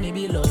yard when it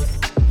be low.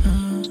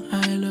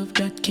 I love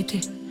that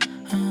kitty,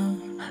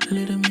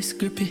 little miss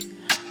grippy.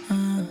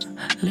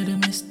 Little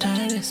miss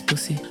tireless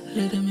pussy.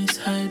 Little miss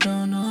high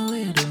down, no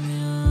way to me.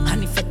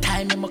 And if a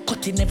time I'm a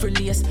cut in every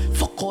lace.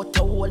 Fuck out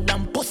your hole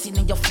and busting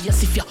in your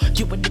face. If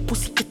you with the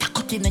pussy, get a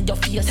cut in your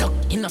face. Look,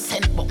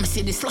 innocent, but me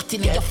see the slut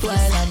in your face. Get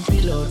wild and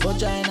pillow,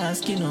 vagina and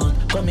skin out.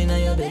 Come in on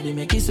your belly,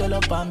 make it swell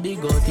up and big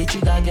out. The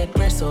trigger get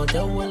press out,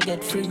 the whole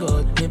get free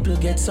out. Nipple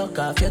get suck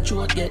off, your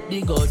throat get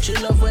dig out. She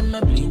love when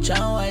me bleach and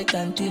white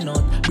and thin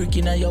out. Brick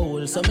in your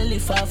hole, so me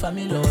lift off and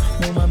me load.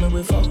 Mama me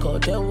we fuck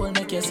out, the whole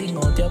make you sing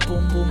out. Your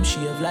boom boom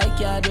shave like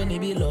yard when it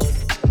be low.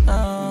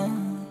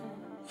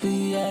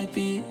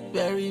 VIP,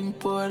 very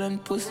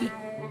important pussy.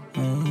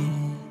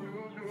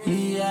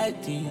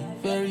 VIP,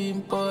 very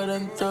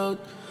important throat.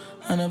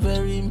 And a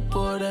very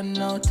important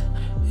note.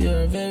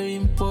 You're a very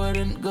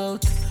important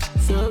goat.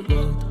 So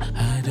goat,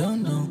 I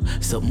don't know.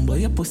 Something boy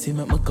your pussy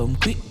make me come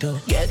quick though.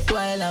 Get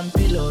wild and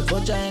pillow,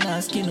 vagina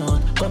and skin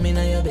out. Come in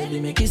on your belly,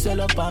 make it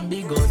swell up and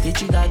big out. The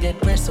trigger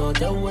get press out,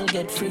 the whole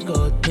get free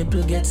out.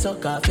 Nipple get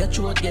suck off, your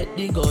throat get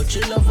dig out.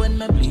 She love when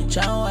me bleach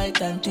and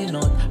white and thin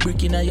out.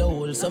 Brick in your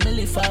hole, so me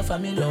lift off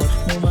and me load.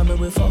 Mama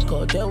me we fuck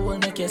out, the whole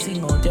make you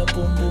sing out. Your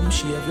boom boom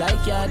shave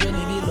like yard when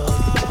it be low.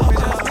 Me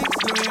just mix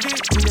Louis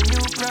V with a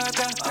new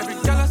Prada. Every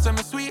girl say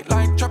me sweet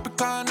like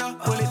Tropicana.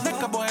 Will it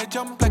make a boy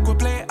jump like we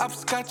play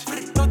hopscotch?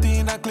 Nothing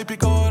in a clip, it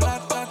go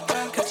rat tat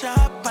tat. Catch her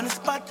up on the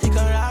spot, it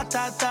go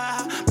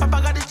rat-ta-ta.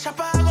 Papa got the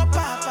chopper, I go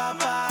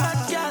pa-pa-pa.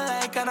 Hot girl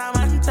like an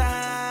Amanta.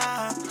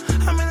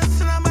 I'm in a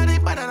sin, nobody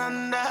better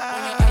than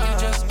that. And you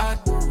just hot.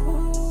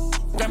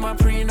 Them a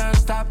pre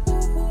non-stop.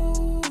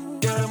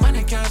 Yeah, the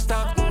money can't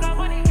stop.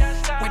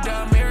 With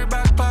the mirror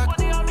backpack.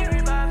 We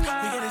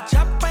get a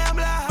chopper, I'm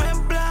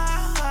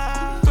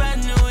black.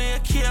 Brand new, your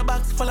key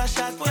box full of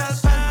shots. Girl,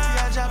 fancy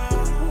a job.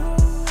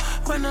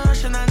 When the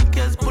Russian and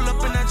kids pull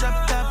up in a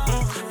drop top.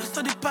 Just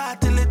to the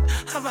party lit.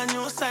 Have a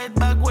new side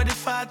bag where the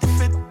 40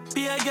 fit.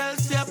 Be a girl,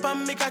 see up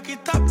and make a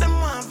kid top, them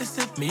want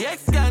visit. Me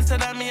ex-girl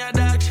said that me a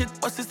dog shit,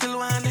 but she still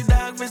want the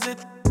dog visit.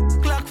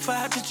 Glock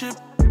 40 trip.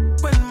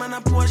 When man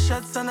a pour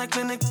shots on a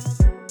clinic.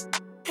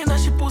 Inna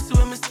she pussy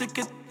when me stick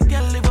it.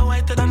 Girl live a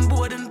whiter than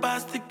boarding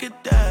pass ticket.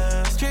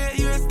 Straight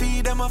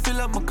USD, them a fill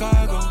up my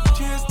cargo.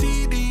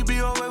 GSTD,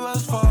 BO,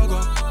 Wells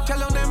Fargo.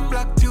 Tell on them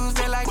Black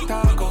Tuesday like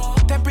taco.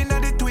 Tapping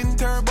at the twin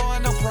turbo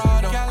and no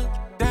Prado. Girl,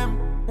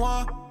 them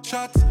want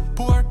shots,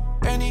 pour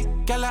any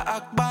girl a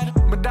act bad.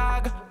 My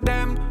dog,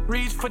 them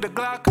reach for the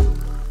Glock.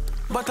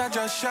 But I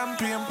just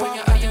champagne pop. When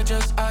you hot, you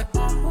just hot.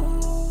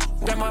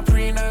 Them a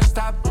pre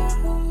non-stop.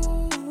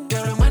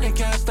 Yeah, the money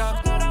can't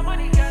stop.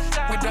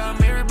 With the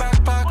mirror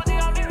backpack. We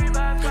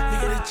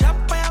get a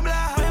chopper, I'm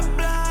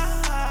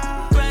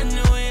black. Brand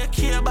new, your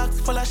key box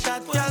full of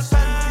shots. Girl,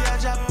 fancy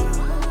a job.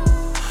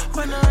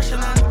 When the Russian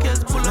and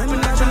kids pull up in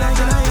a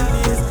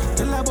drop.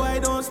 Tell a boy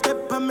don't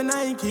step on my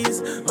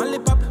Nikes. My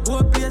lip up,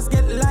 whole place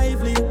get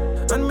lively.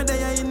 And me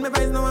there in my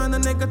vibes, no one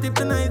negative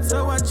tonight.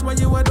 So watch what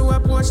you a do,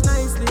 approach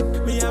nicely.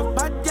 Me have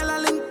bad girl a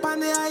link on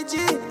the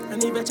IG.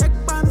 And if you check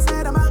on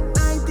side, I'm at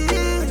 90.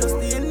 Just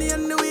the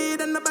Indian and the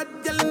weed and the bad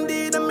girl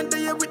indeed. And me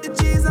there with the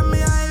cheese and me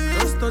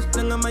Irish. Just touch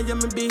down on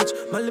Miami Beach.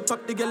 My lip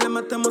up the girl,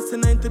 my thermos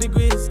 90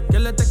 degrees.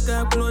 Girl I take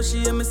her close, she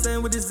hear me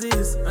saying with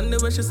disease. And the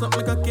way she suck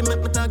me cocky,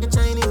 make me target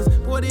Chinese.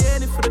 Pour the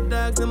heady for the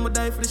dogs and me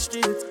die for the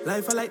streets.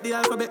 Life I like the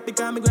alphabet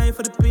because me grind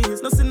for the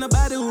peace. No see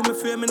nobody who me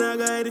fear, me not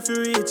guide if you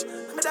reach.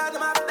 Me dog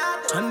them after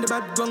that. And the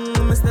bad gun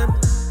me step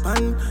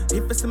on.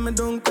 If I see me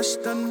don't touch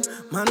done,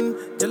 man.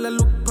 Girl I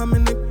look for me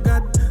neck,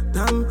 god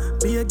Damn,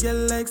 be a girl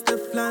like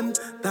Stefan,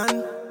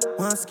 Dan.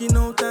 One skin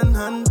out and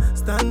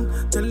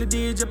handstand. Tell the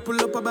DJ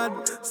pull up a bad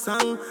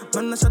song.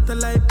 Man, I shut the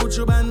light, put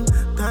you band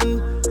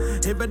tan.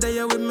 Every day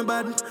you with me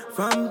bad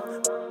fam.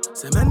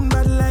 Say man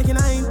bad like in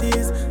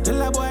 90s.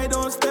 Tell a boy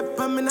don't step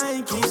on me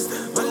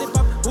Nikes. Molly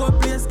pop, whole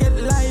place get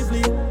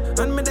lively.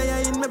 And me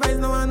day in my vibes,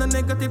 no one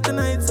negative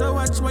tonight. So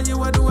watch what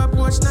you a do,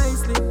 approach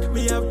nicely.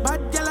 Me have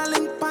bad girl a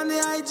link on the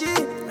IG.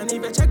 And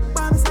if you check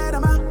bomb side,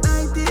 I'm at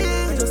 90.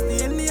 I just the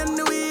Henny and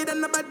the weed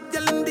and the bad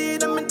girl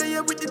indeed. And me day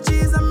with the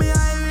cheese and me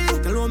Ivy.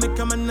 Girl won't make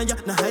a man ya,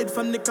 nah hide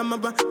from the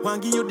camera.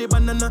 Want give you the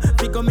banana,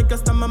 figure make a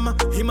star mama.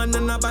 Him and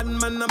a bad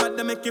man, a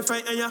bad make you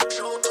fight ya.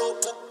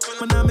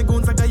 When I'm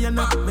goons a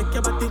Guyana, make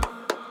your body.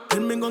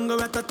 Then me gon' go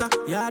ratata.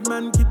 Yard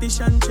man, kitty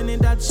shan,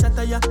 that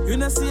shatter ya. You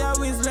know see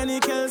how is Lenny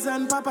Kells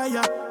and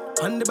Papaya.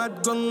 On the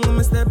bad gun,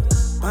 me step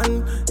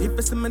on. If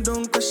you see me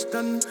don't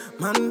question,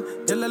 man.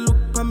 Girl, I look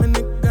for me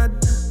neck, god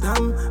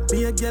damn.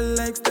 Be a girl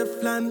like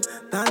Stefan,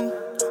 Dan.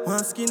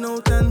 One skin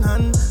out and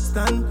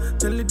handstand.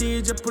 Tell the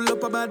DJ pull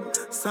up a bad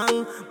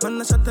song. Man,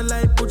 I shut the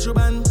light, put you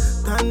band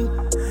tan.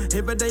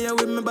 Every day you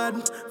with me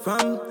bad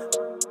fam.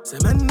 Say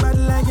man bad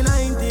like in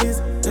 90s.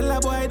 Tell a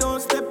boy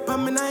don't step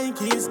on me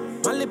Nikes.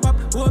 Molly pop,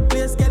 whole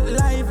place get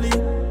lively.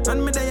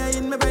 And me day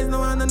in my vibes, no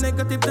one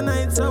negative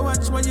tonight. So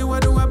watch what you a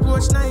do,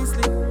 approach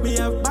nicely. Me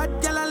have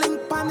bad girl a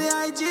link on the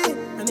IG.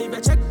 And if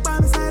you check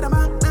bomb side, I'm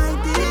at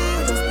 90.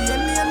 Just the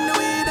Henny and the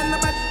weed and the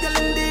bad girl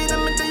indeed.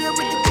 And me tell you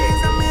with the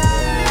keys and me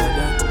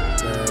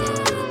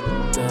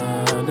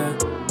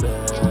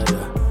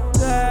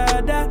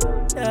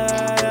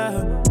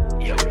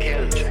Yo,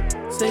 killed.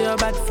 Say you're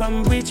bad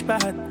from which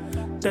part?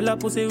 Tell a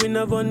pussy we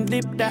no gun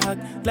dip dog.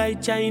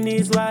 Like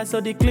Chinese war so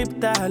the clip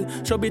tall.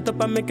 Show it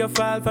up and make you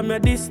fall from your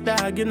disc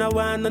tag. You know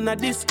one on a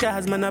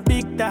disguise, man a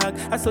big tag.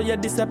 I saw you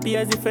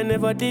disappear as if I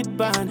never did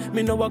ban.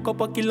 Me no walk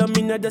up a kilo,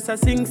 me no just a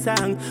sing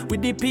song.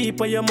 With the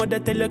people your mother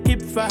tell you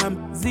keep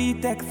fam.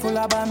 Z-Tech full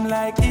of bam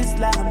like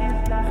Islam.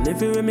 And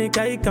if you make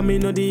I come, me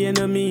know the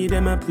enemy.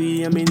 Them a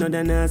pray and me know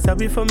they not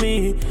sorry for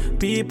me.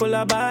 People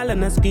a ball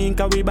and a skin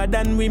cause we bad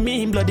than we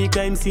mean. Bloody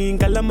crime scene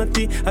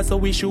calamity. I saw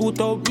we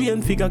shoot out we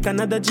and figure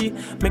Canada G.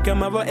 Make them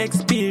have a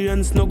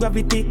experience, no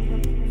gravity.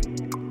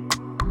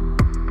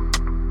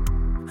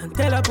 And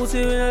tell a pussy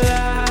we no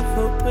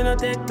laugh, we no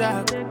take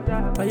talk.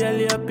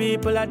 Violate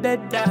people are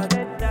dead dog.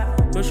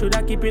 You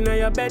shoulda keep in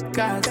your bed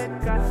cause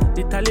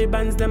the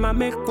Talibans them a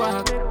make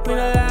quack. We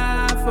no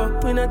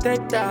laugh, we no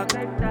take talk.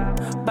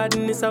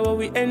 Badness how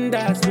we end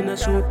us. We no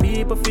shoot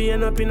people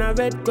feeling up in a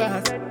red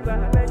grass.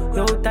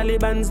 Yo,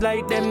 Taliban's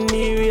like them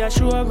need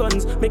reassure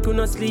guns. Make you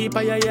no sleep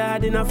at your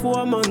yard in a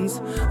 4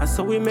 months. And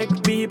so we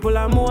make people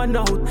a mourn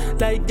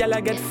out. Like y'all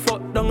get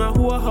fucked down a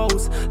whole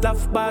house.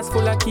 Laugh bars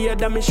full of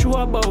kids that me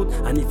sure about.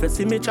 And if you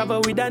see me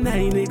travel with a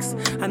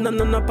 9X and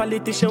no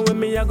politician with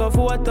me I go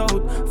vote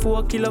out.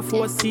 4 kilo,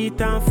 4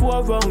 seat and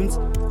 4 rounds.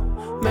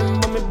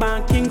 Remember me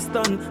born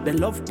Kingston. The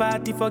love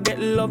party forget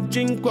love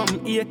drink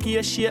rum.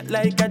 AK shit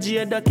like a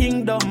Jada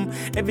Kingdom.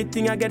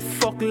 Everything I get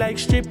fucked like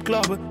strip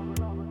club.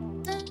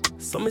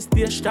 So me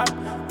stay strapped.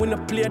 We no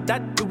play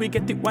that, do we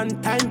get it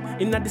one time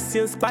in the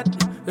same spot?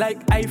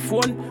 Like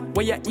iPhone,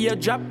 where your ear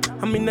drop.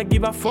 I mean I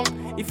give a fuck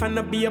if I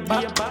not be a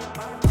back.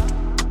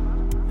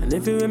 And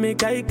if you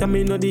make I come,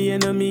 me know the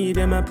enemy.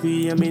 Them a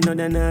pray and me know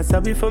they not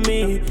sorry for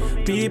me.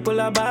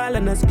 People are ball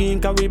and a skin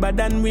cause we bad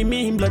than we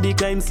mean. Bloody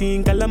crime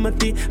scene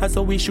calamity. I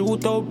saw we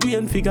shoot out we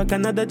and figure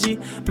Canada G.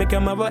 Make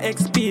them have a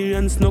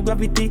experience, no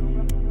gravity.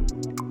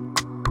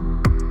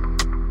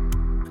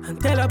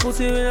 Tell a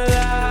pussy we no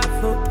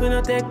laugh, we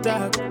no take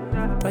talk.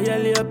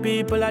 Violate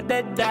people are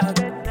dead dog.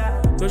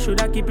 You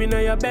shoulda keep in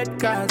your bed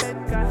cause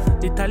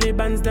the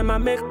Talibans them a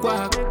make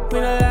quack. We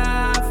no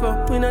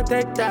laugh, we no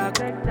take talk.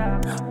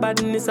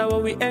 Badness how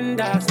we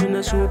end us. We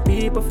no shoot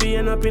people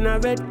feeling up in a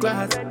red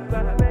grass. And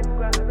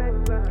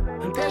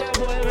tell a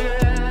boy we no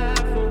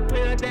laugh, we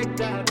no take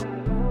talk.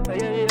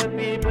 Violate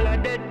people are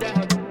dead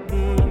dog.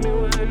 Me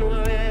wanna know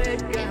where your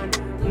head gone.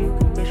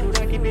 You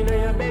shoulda keep in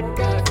your bed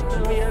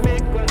cause we a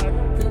make quack.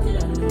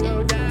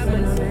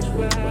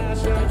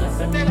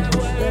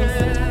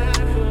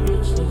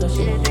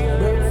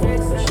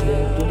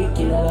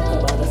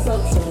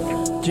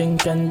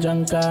 Drink and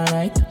drunk all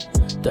night.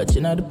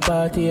 Touching at the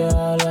party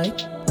all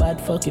right.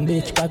 Bad fucking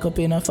bitch back up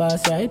in a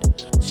fast ride.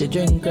 She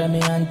drink me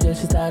until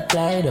she start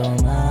glide. Oh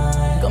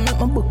my, come make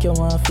my book you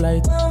one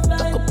flight.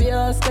 Back up your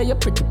ass cause you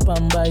pretty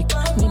pan bike.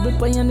 Nibble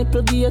pa your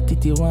nipple give your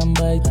titty one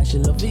bite. And she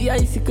love the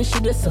icy cause she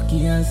just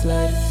sucky and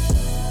slide.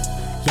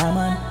 Yeah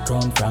man,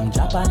 come from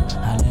Japan.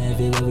 And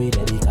everywhere we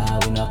there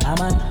because we no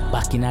common.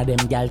 Back in a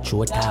them gal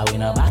throat her we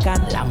no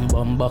backhand. Long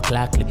bumbo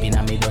clock clipping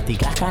a me dirty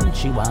glackan.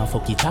 She want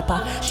fucky chopper,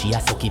 she a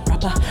sucky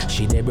proper.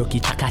 She de brokey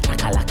chaka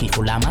chaka lucky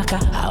full of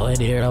maca. How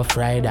they rough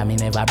rider, me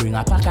never bring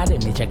a packer.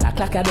 Then me check a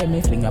clacker, then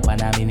me fling up on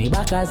a mini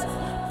backers.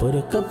 Put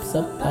the cups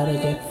up, how they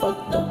get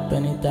fucked up.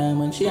 Anytime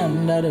when she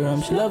under the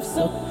rum, she loves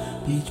up.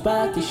 Beach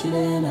party, she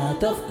in a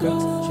tough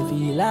crux. She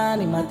feel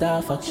any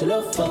matter, fuck, she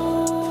love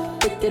fuck.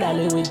 Pretty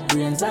dolly with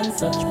brains and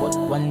such. But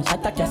one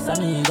shot a kiss on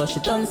me, go she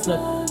turn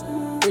slut.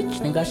 Rich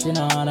nigga, she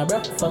know on a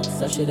broke fuck,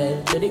 so she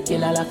dead to the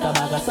killer like a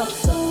bag of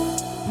socks.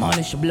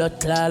 Money, she blood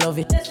clot, love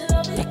it.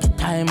 Take your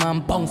time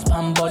and bounce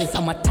pan body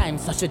summertime,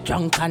 so she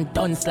drunk and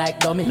dance like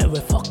dummy. Me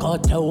will fuck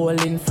out the hole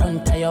in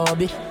front of your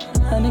hobby.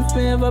 And if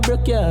me ever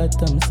broke your heart,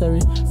 I'm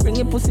sorry. Bring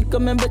your pussy,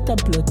 come and better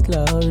blood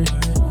clot.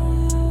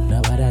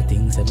 Nobody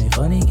thinks say me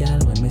funny, girl.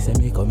 When me say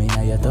me come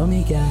in, your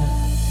tummy,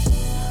 girl.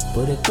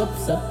 Put the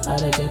cups up, how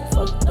they get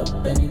fucked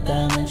up.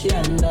 Anytime when she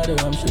under the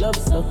rum, she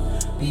loves up.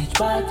 Beach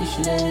party,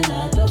 she laying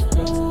out of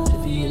crooks.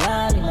 She feel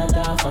on in my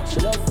car, fuck, she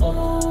love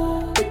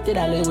fuck. Pretty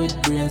dolly with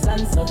brains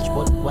and such.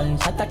 But one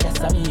shot a kiss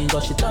at me, go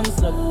she tongue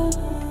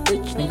slut.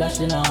 Rich nigga,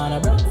 she know on a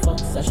broke fuck.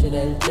 So she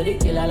dealt to the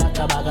killer like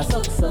a bag of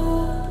socks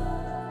up.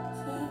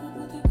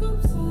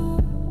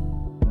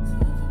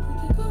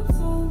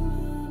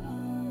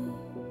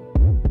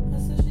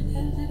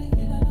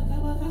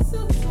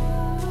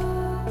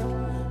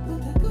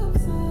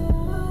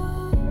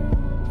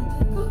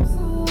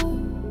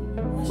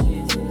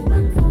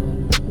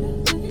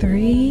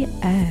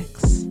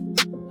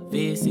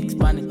 V6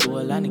 panic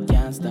toll and it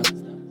can't stop.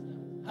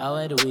 I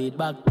wear the weed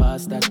back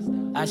past that.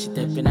 As she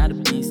tapping at the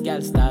piece,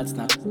 girl start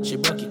snap. She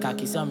broke your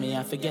cocky, so me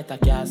I forget a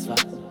cast for.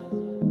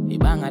 He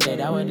bang her dead,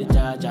 I wear the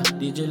charger.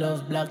 Did you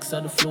love black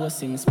so the flow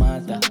seems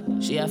smarter?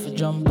 She have to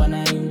jump on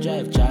her in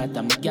drive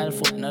charter. My girl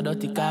foot no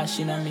dirty car,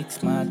 she no mix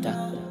smarter.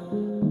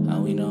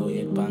 And we know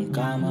it pan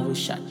karma, we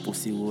shot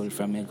pussy hole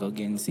from me go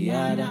against the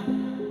other.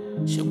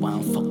 She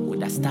want fuck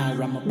with a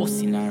star, I'm a boss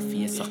in her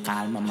face, so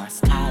call my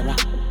mascara.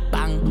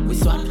 Bang, we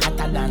swat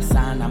hotter than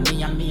sauna.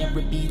 Me and me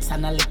every beats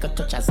and a little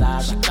touch of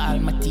Zara. She call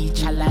my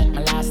teacher like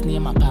my last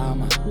name a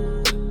Palmer.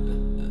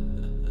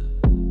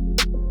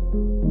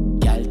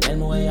 Girl, tell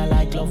me where you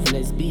like love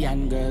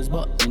lesbian girls,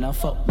 but you know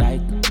fuck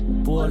like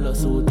polo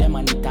suit, them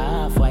and it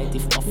half white.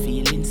 If my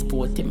feeling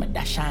sporty, me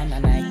dash on a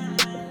night.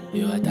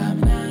 You a time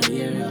now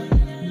hear you.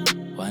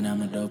 One of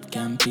my dope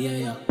can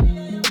pay you.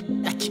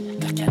 That chick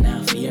can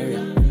not fear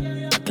you.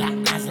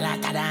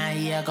 Later than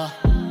here go.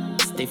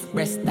 Stiff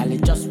breast, dolly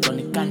just run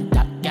the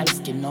contact. Girl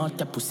skin out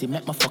the pussy,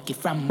 make my fuck it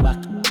from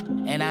back.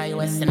 And I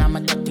was and I'm a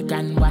 30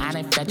 grand one. And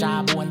if your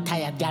job won't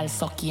tired, girl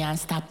suck you and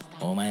stop.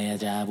 Oh my, your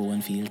job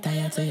won't feel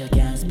tired so you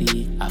can't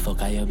speak. I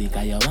fuck you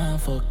because you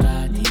want fuck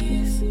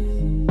artists.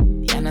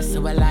 You know so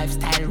a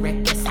lifestyle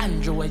reckless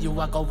Andrew where you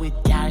walk out with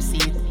car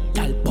seat.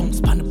 Girl bounce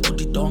pan the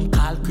booty, don't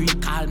call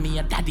creep. Call me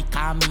your daddy,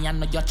 call me, I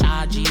know you're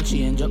charging.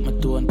 Change up my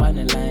tone pan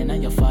the line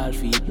and you fall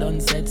feet.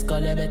 Done said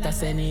skull, you better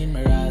send in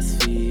my ass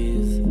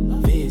fees.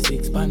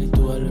 V6 pan the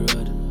toll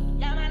road.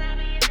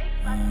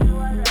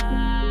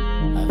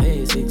 A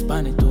V6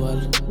 pan the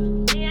toll.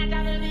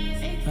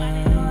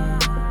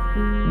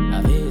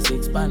 A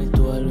V6 pan the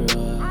toll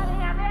road.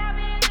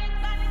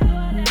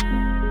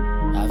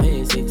 A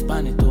V6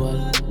 pan the toll.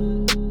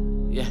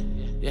 Yeah.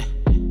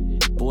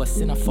 Boss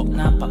in a fuck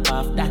now pop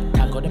off that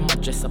tag. Got them a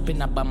dress up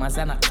in a bombers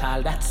and I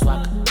call that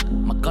swag.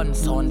 My gun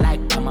sound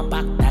like on my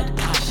back that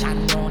cash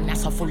and known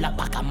as a full of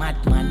pack a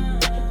madman.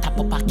 Tap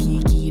up a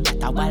kiki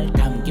that a wild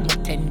time. Give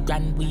me 10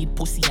 grand weed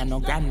pussy and no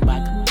grand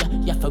bag.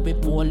 You have to be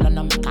pole and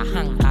no make a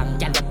hang kang.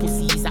 Girl the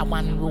pussy is a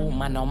one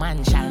room and no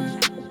mansion.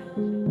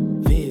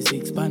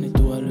 V6 pan it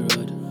to all the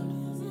road.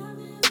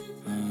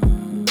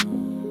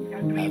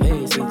 A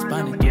V6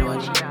 pan it to all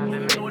the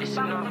road.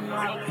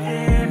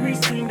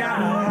 Everything that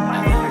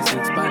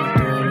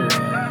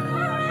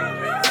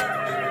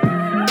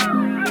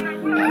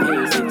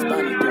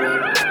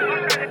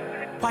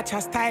watch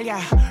her style,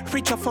 yeah.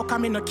 Rich or fuck,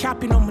 I'm in a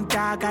capping on my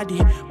dog, I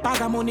did.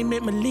 Bag of money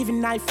make me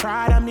living life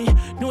fraud on me.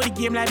 Know the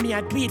game like me,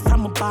 I do it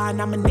from a barn.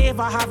 I'ma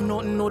never have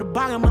nothing, know the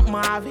bag of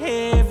my have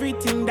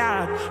everything,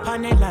 dog.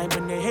 On the line,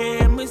 when they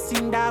hear me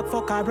sing, dog.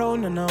 Fuck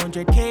around and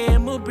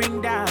 100K, me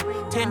bring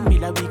dog. 10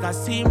 million, we got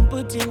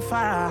simple thing for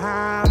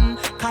them.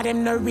 Cause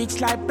them no rich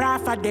like bra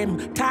for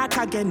them. Talk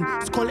again,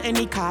 skull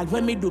any call.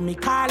 When me do me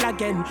call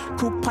again.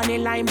 Cook on the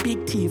line,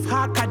 big thief,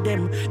 hack at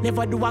them.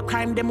 Never do a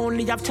crime, them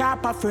only have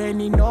chopper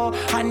friend, you know.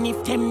 And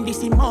if them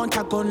this amount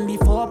a gun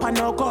lift up, I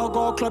no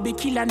go clubby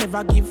killer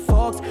never give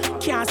fucks.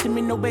 Can't see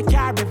me no way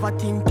car ever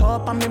think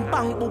up. I'm in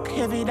bank book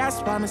heavy,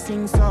 that's why me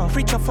sing so.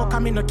 Free to fuck,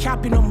 I'm in no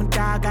capping on my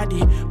dog a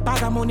day.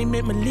 Bag of money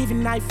make me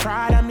living life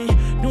fraud on me.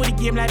 Know the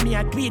game like me,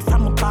 I do it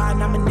from a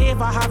barn. I'ma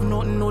never have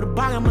nothing, know the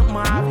bag of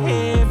my have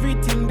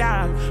everything,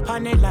 dog.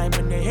 On the line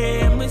when they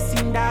hear me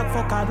sing, dog.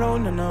 Fuck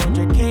around and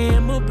 100K,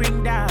 me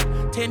bring dog.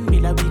 10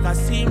 million, we got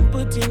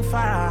simple thing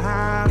for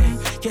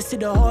you see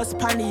the horse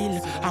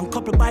panel and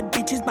couple bad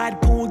bitches,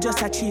 bad pool,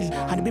 just a chill.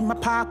 And be my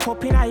park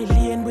up in I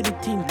lane with the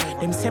team.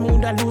 Them say me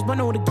would lose, but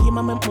now the game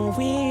I'm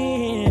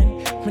moving.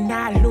 Me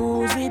not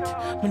lose it.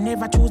 Me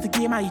never choose the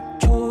game, I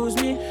choose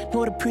me.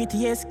 Know the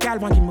prettiest gal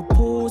want give me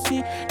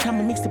pussy. Now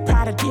me mix the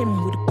Prada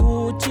game with the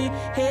Gucci.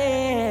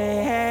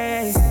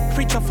 Hey.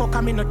 Rich or fuck,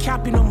 I'm in no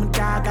capping on my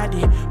dog a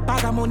day.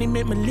 Bag of money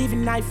make me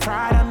living life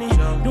fraud on me.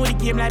 Know the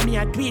game like me,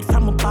 I do it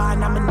from a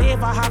barn. I'ma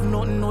never have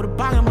nothing, know the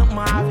bag of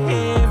my have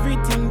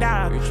everything,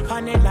 dog.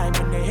 On the line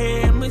when they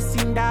hear me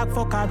sing, dog.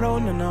 Fuck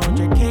around and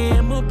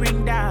 100K, me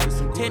bring dog.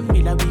 10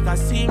 million, we got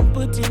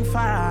simple thing for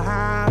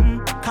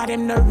Cause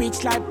them no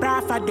reach like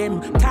bra for them.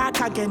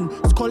 Talk again,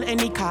 skull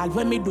any call.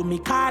 When me do me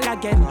call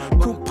again.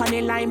 Crook on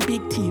the line,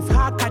 big thief,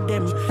 hack at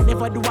them.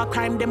 Never do a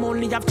crime, them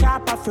only have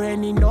chopper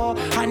friend, you know.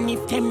 And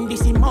if them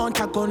this amount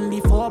a gun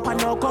live up.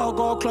 And no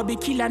go clubby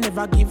killer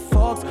never give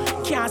fucks.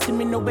 Can't see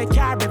me no way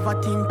car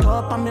ever think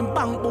up. I'm in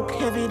bank book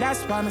heavy,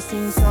 that's why I'm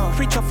sing so.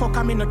 Preach a fuck,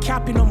 I'm in no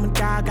capping on my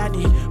dog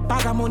addy.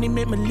 Bag of money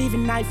make me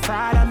living life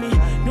fraud on me.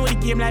 Know the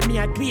game like me,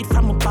 I do it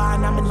from a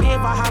barn. I'm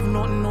never have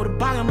nothing, know the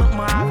bag of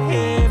my have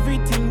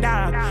everything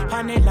dog.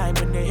 On the line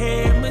when they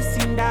hear me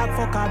sing dog.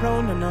 Fuck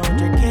around and now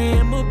they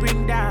came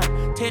bring dog.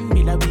 10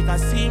 million we got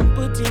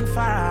simple thing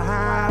for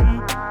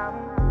him.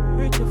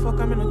 Rich a fuck,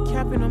 I'm in a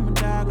capping on my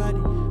dog addy.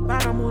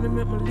 Bag of money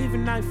make me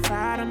living life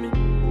fraud on me.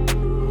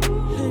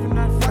 Living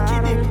life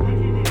fraud on me.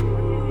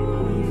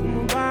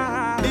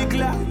 Big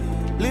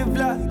life, live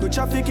life, go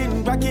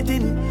trafficking, rack it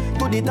in.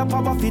 To the top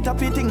of a fit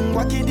up it in,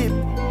 wack it dip.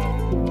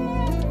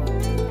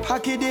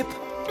 Hack it dip.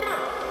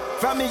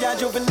 From me a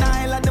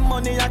juvenile and the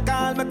money I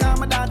call me. Call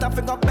my daughter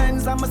fi go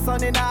Benz and my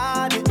son in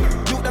Hardy.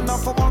 You them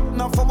not for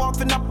work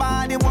for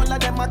nobody. One of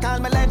them I call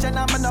me legend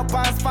and me no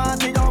pass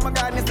 40. Oh my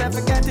God, me say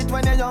forget it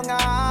when you're young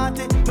and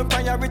hearty. My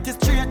priority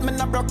straight, me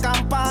no broke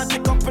and party.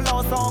 Couple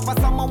hours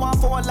over, someone want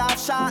for a laugh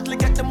shortly.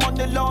 Get the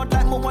money load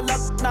like me one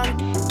lock down.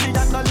 She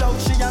ain't no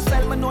love, she a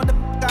sell me know the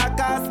car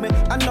cost me.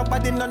 And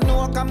nobody no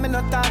know cause me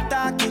no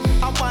talky.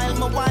 A while,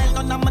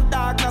 none of my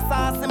dog no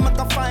saucy. Me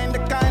can find the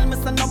Kyle, me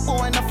say no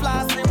boy no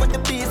flossy. But the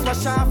beast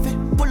was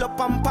sharpy, pull up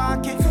and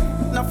park it.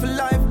 Now for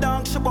life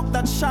dog, she buck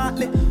that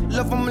shortly.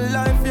 Love of my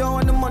life, yo,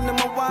 and the money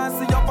my want.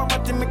 See your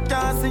poverty, me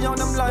can't see how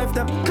them life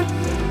them.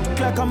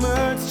 Like I'm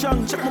earth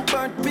strong, check my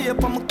birth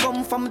paper, me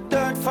come from a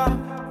dirt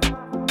farm.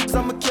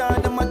 So me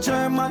carry them a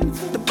German.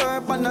 The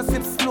bourbon I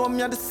sip slow,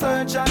 me a the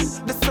surgeon.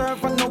 The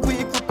servant no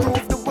week we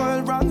prove the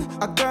world wrong.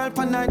 A girl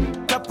per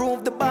night, that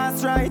prove the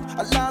boss right.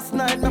 Last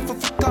night, I for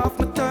fuck off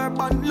my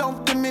turban.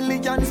 Love the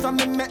millions, so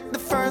me met the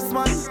first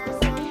one.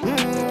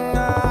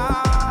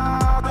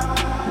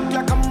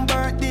 Like I'm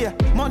birthday,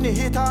 money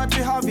hit hard,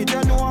 we have it,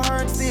 you know I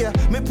hurt here.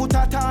 Me put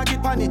a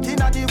target on it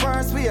in a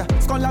diverse way.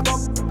 Skull a go,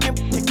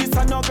 me kiss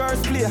a no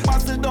girls play.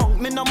 Puzzle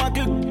down, me no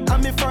muggle,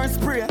 and me first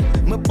spray.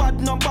 Me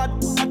bad no bad,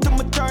 until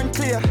me turn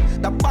clear.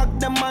 The bag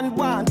them man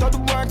want, all the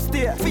work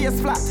stay. Face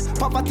flat,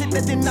 poverty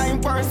dead in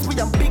 9 verse. We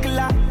a big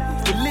life,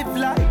 we live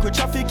like we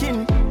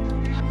trafficking.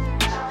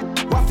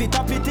 Waff it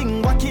up it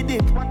thing, wack it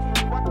dip.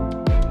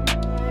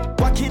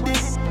 Wack it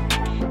dip.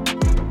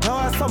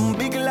 Now some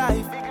big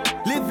life.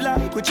 Live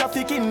like we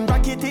trafficking,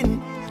 rack it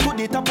in. To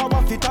the top of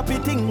a fit up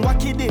it thing,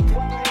 wack it dip.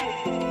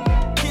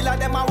 Killer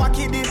them a wack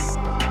it dip.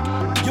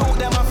 You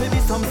them a fi be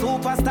some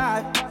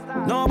superstar.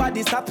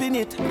 Nobody stopping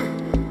it.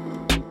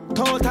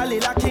 Totally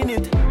lacking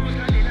it.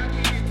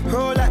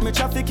 Roll like me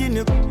trafficking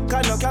you.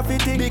 Can no cafe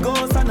thing. Big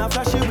house and a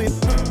flashy whip.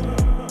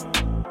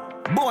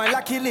 Boy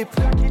lucky lip.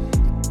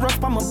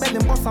 Rust on my belly,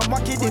 bust and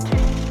wack it dip.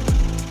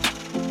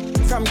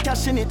 From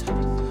cashing it.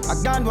 A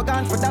gun, we're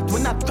gone for that, we're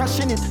not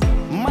crashing it.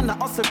 Man, a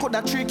hustle,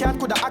 coulda tree can,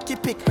 coulda hockey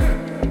pick.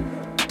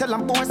 Tell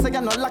them boys, say you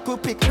no luck we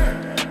pick.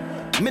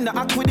 Me no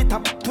act with it,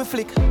 up to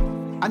flick.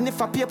 And if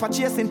a paper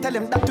chasing, tell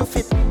them that to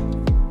fit.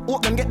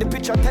 Hope them get the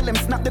picture, tell them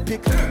snap the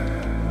pic.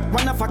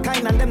 One of a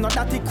kind and them not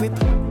that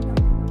equipped.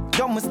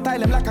 Dumb style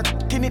them like a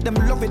kin it, them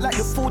love it like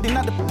the food in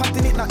the pot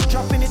in it, not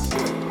dropping it.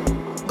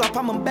 Go up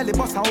on my belly,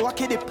 bust and wack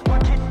it dip.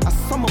 I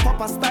saw my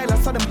papa style, I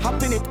saw them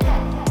hopping it.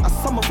 I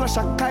saw my flush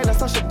a Kyle, I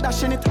saw she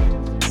dashing it.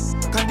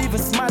 Can't even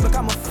smile because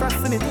I'm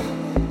frosting it.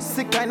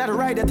 Sick guy not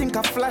ride, I think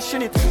I'm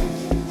flashing it.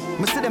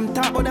 Me see them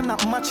talk but them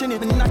not matching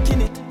it,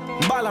 knocking it.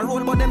 Ball a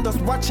roll but them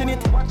just watching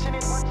it.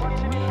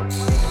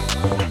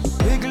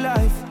 Big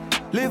life,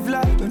 live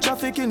life, and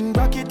trafficking,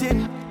 rock it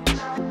in.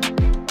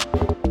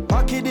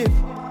 Wack it dip.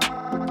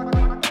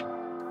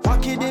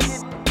 Wack it dip.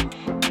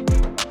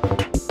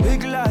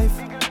 Big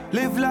life,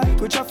 live life,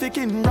 we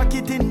trafficking, rock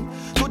it in.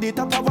 To the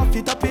top of a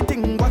fit up it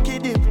thing, wack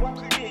it dip.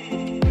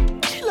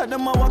 Killer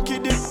them a wack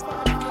it dip.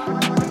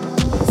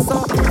 So,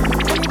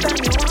 anytime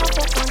you want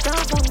fuck, one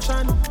can't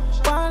function.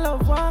 One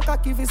love, one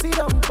cocky, if you see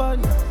them fun.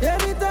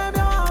 Anytime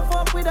you want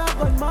fuck with a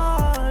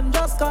gunman,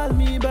 just call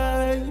me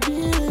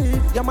baby.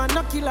 Your man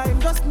no killer, him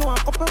just know a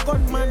couple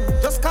gunman.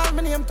 Just call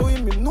me name to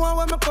him, him know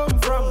where me come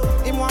from.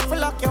 Him want to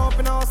lock you up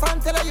in house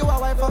and tell you a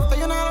wife after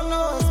you know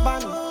no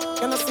husband.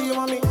 You know see you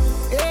mommy,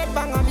 8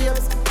 banger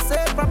babes,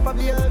 say proper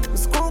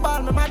babes.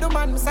 Screwball, me mad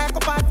man, me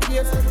psychopath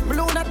babes. Me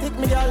lunatic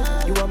me girl,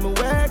 you want me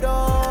weirdo.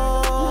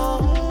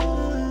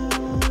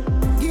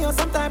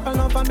 Some type of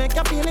love and make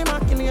you feel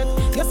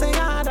immaculate. You say you're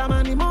hard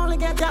man, him only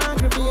get you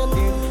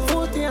aggravated.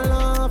 Put in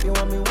love, you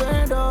want me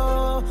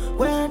weirdo,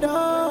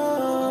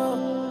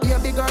 weirdo. Yeah,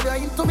 big girl, you're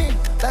into me,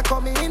 like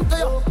how me into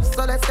you.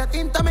 So let's get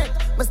intimate.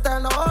 Me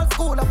style no old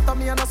school, after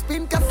me and a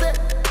spin cassette.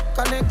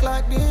 Connect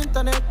like the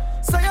internet.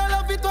 So you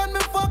love it when me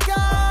fuck you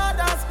hard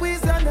and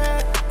squeeze your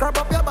neck. Grab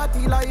up your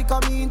body like a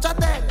me inch a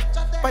 10.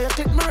 But you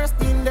click my rest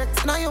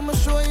index, now you me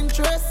show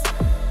interest.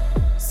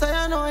 So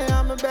you know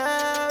you're my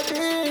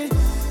baby.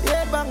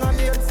 Yeah, banger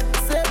babes,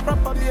 say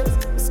proper babes.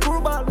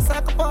 Screwball, me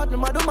psychopath. apart, me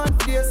do man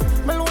face.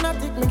 Me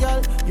lunatic, me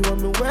girl, you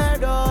want me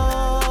weirdo.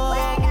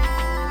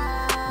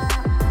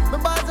 Me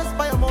balls just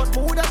by your mouth,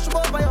 me woulda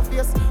show by your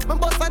face. Me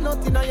bust a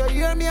nut inna your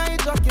ear, me I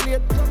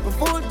ejaculate. Me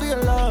fool to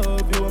your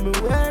love, you want me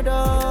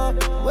weirdo,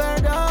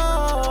 weirdo.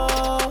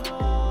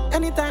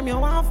 Anytime you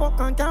want fuck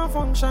and can't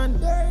function,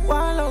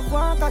 one love,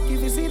 one cocky,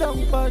 if you see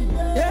them fun.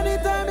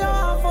 Anytime you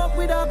want fuck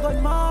with a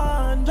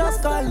gunman,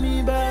 just call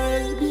me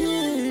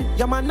baby.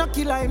 Your man no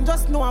kill him,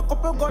 just know a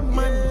couple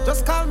gunman.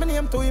 Just call me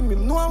name to him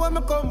know where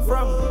me come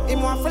from.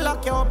 Him want to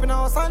lock you up in a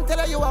house and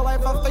tell you a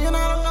wife after you no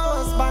longer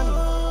husband.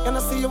 You know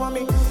see you want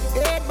me,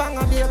 8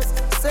 banger babes,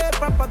 say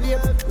proper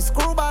babes. Me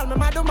screwball, me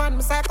mad man,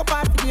 me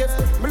psychopath babes.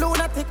 Me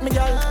lunatic, me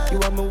girl, you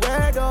want me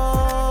weirdo.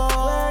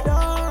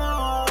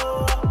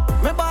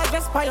 Me ball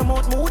just by your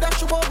mouth, me woulda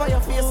shoot over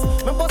your face.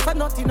 Me bust a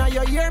nut inna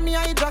your ear, me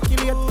I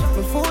ejaculate.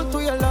 Me fool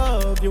to your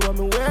love, you want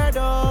me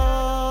weirdo.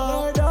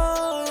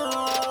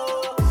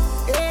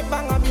 8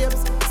 banger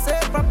babes, say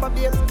proper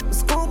babes. Me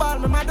screwball,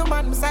 me mad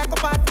man, me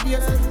psychopath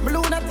babes. Me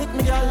lunatic,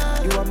 me girl,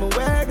 you want me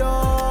weirdo.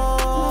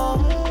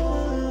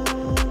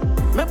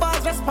 Me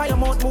ball just by your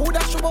mouth, me woulda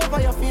shoot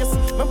over your face.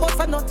 Me bust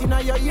a nut inna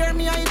your ear,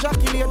 me I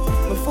ejaculate.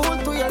 Me fool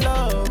to your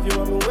love, you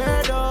want me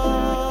weirdo.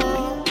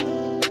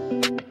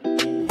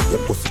 Your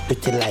pussy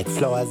pretty like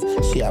flowers,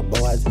 she a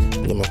boas.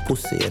 Give me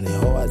pussy any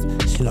hours,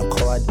 she no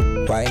coward.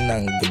 Wine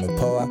and give me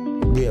power,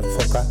 brave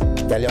fucker.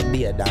 Girl your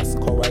beard dance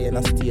cover, you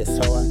no stay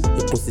sour.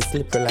 Your pussy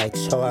slippery like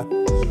shower.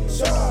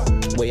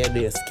 Where your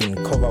bare skin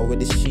cover with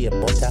the shea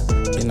butter.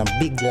 You no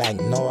big like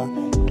Noah.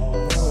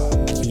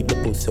 Keep the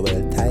pussy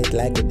well tight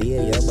like a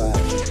deer your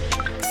body.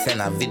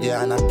 Send a video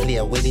and I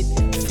play with it.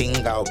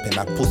 Finger up in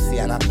a pussy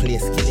and I play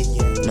skilly.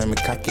 When me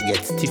cocky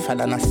get stiffer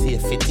than a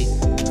safe fitty.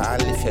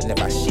 All if you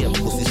never share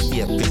pussy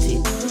stay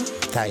pretty.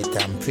 Tight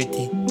and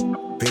pretty,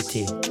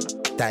 pretty.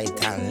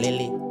 Tight and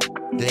lily,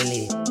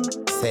 lily.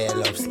 Say I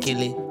love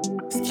skilly,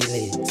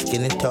 skilly.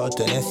 Skinny taut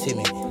when you see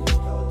me.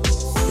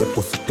 Your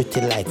pussy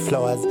pretty like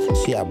flowers,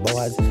 she a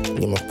boas.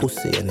 Give me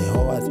pussy any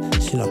hours,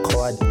 she no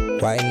coward.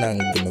 Wine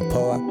and give me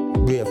power,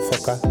 brave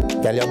fucker.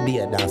 Girl your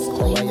beard dance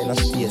cover, you no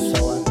stay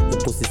sour.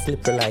 Your pussy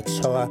slippery like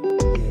shower.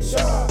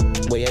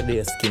 Where your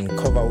bare skin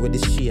cover with the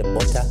shea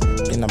butter.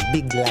 In a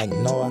big like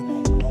Noah.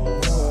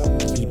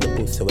 Keep the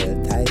pussy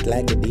well tight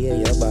like a deer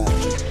your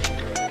body.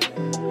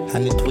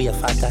 And it way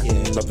fatter,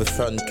 but the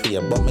front way.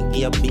 But me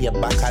give be a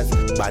backers.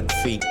 Bad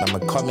freak, but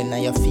me coming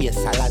on your face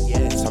salad.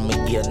 So me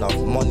give enough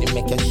money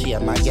make you share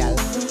my gal.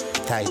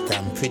 Tight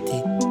and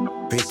pretty,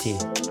 pretty.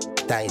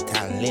 Tight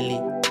and lily,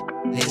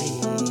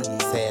 lily.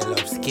 Say I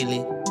love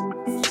skilly,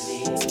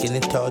 skinny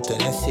taut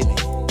when you see me.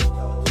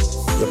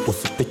 Your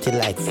pussy pretty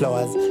like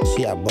flowers,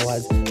 she a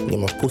boas. Give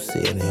me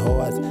pussy any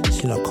hours,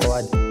 she no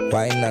coward.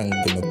 Wine and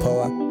give me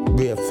power,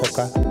 brave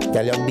fucker.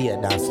 Girl your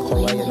beard dance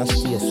cover, you no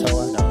stay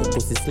sour. Your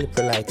pussy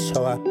slippery like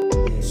shower.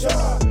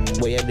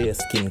 Where your bare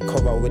skin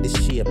cover with the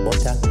shea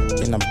butter.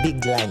 In a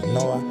big like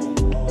Noah.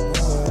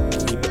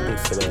 Keep the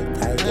pussy well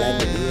tight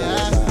like a deer.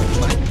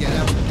 But girl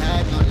I'm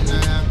tight, nothing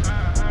wrong.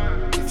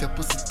 If your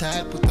pussy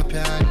tight, put up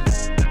your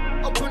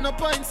hand. Open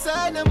up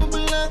inside and move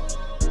along.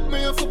 Me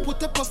have to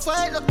put up a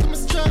fight up to me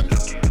strong.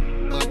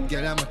 But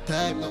girl I'm a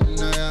type, nothing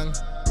wrong.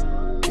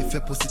 If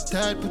your pussy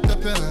tight, put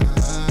up your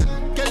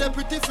hand. Girl I'm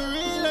pretty for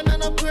real and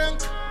I'm a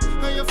prank.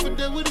 And you're for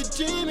there with the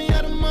Jimmy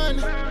and the man.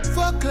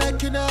 Fuck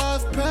like you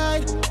have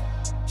pride.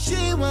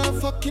 She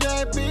want fucking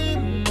I be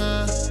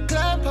man.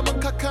 Climb on my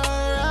cock and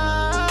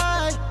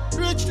ride.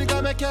 Rich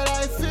nigga make your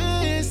life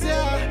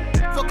easier.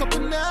 Fuck up a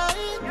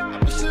night,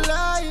 I'm she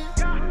lying.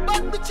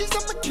 Bad bitches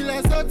and my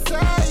killers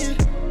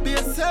outside. Be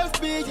yourself,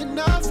 be you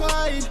not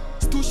fight.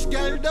 Stush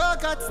girl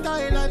dog got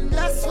style and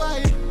that's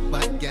why.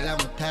 Bad girl I'm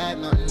a type,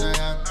 nothing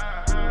wrong.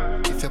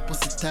 If your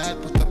pussy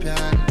tight, put up your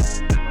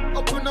hand.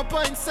 Open up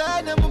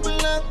inside and move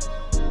along.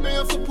 Me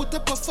have to put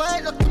up a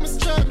fight up to me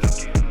strong.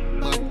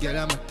 Bad girl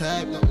I'm a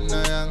type, nothing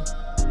wrong.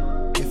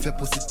 If your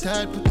pussy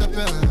tight, put up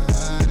your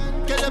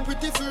hand. Girl I'm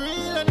pretty for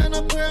real and I'm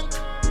a prank.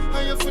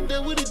 And you're for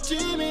there with the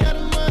Jimmy and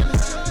the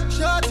man.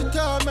 Short it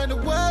down, man, the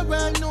world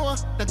well know.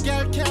 The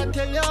girl can't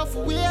tell you off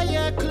where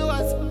your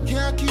clothes.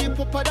 Can't keep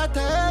up with that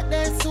hurt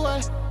their soul.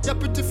 You're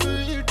pretty for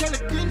real, tell the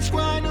cringe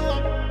one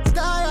know.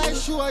 Star I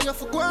show you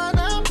for go on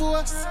and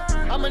post.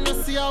 I'm gonna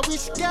see how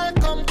wish girl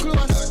come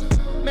close.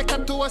 Make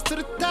a toast to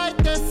the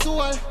tightest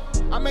soul.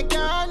 I make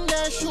your hand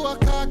there show,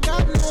 cause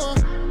God know.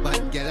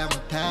 Bad girl, I'm a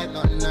type,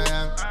 nothing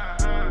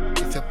wrong.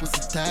 If your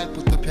pussy tight,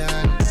 put up your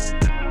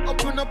hand.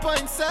 Open up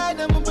inside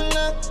and move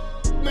along.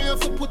 Me have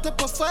to put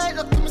up a fight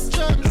up to me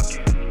strong.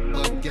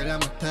 But girl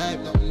I'm a type,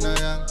 nothing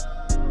wrong.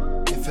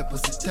 If your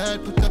pussy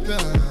tight, put up your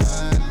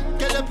hand.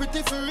 Girl I'm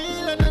pretty for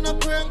real and I'm a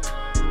prank.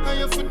 And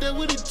you're for there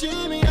with the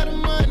Jimmy and the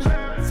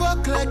man.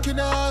 Fuck like you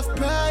have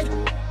pride.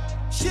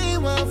 She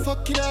want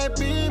fucking I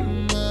be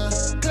man.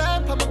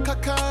 Climb on my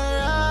cock and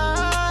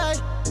ride.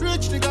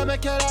 Rich nigga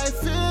make your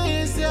life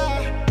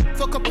easier.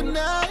 Fuck up a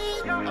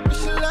night, I'm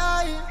she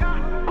lying.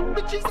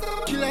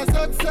 Bitches killers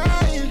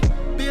outside.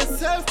 Be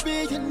yourself,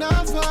 be you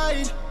not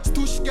fight.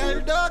 Stush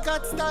girl dog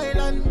got style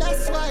and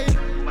that's why.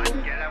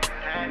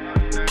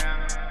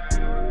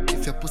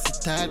 If your pussy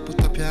tight, put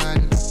up your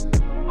hand.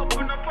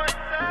 Open up right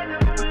side,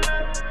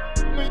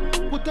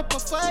 put up a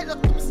fight,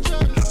 look I'm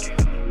strong.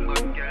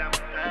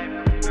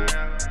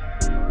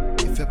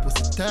 If your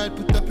pussy tight,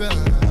 put up your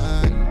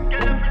hand.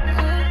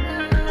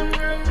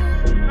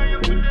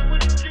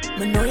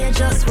 Me know you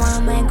just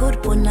want my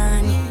good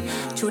punani.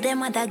 To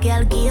them other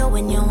girl give you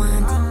when you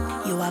want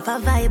it. You have a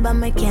vibe and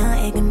me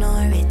can't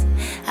ignore it.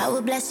 I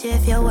will bless you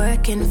if you're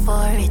working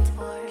for it.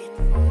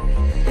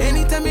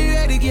 Anytime you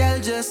ready, girl,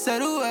 just say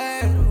the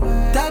word.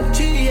 Top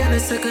G and a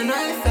second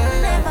right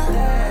third. Never,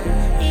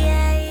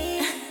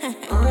 yeah.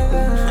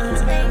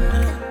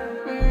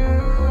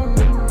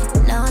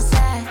 No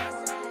sir,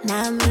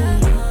 not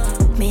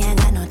me. Me ain't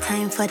got no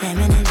time for them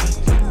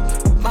energy.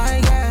 My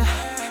girl,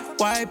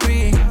 why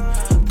pre?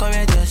 Come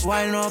here, just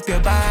wind up your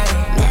body.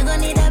 Me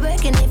gon' need a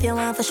breaking if you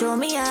want to show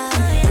me out.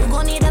 You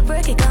gon' need a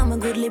break, it come a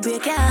goodly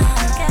break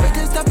out. We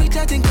can stop each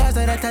chatting cause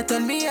that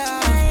turn me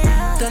on.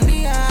 Turn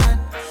me on,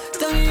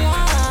 turn me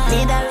on.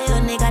 Need a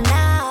real nigga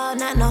now,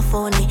 not no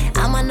phony.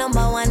 I'm a number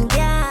one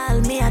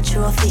girl, me a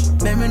trophy.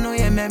 Let me know,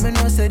 yeah, let me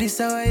know, say this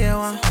is what you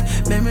want.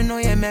 Let me know,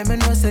 yeah, let me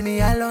know, say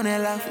me alone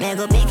and laugh. Me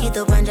go pick it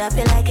up and drop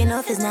it like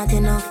enough is not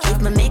enough.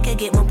 If me make her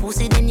get my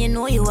pussy, then you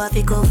know you have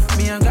to cuff.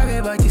 Me and grab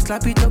it, but you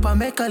slap it up and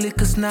make a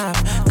little snap.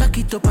 Cock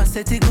it up and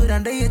set it good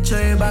and then you throw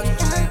it back.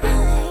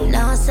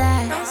 No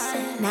sir,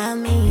 not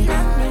me.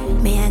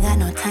 Me ain't got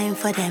no time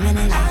for them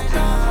energy.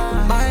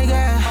 My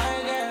girl,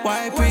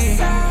 why pre?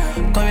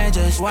 Come here,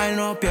 just wind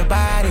up your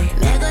body.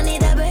 Me gon'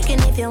 need a breaking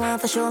if you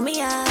want to show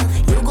me out.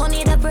 You gon'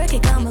 need a break,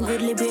 it come a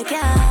goodly break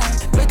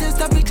out. Better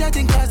stop it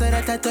chatting cause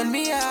that turn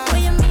me on.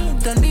 What you mean?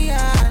 Turn me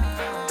on.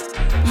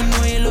 You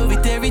know you love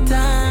it every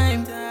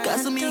time.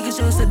 Cause to me you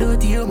show so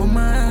dirty on my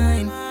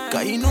mind.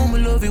 Cause you know me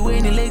love it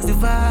when the legs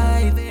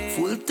divide.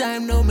 Full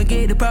time now me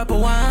get the proper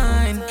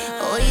wine.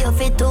 Oh, you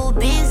feel too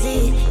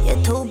busy. You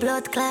too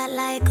blood clot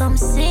like come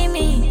see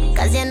me.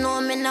 Cause you know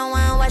me no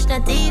wanna watch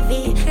the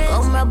TV.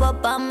 Come rub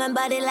up on my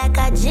body like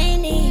a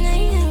genie.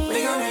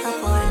 We gon' make a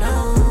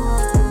porno.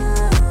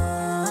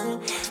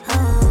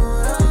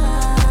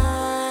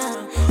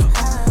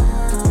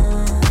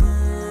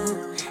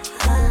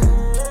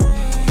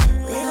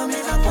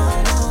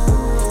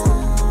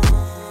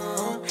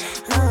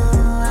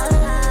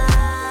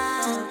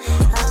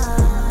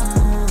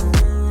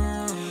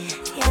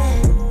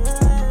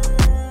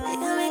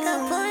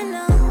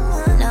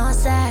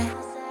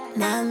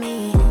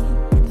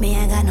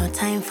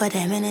 For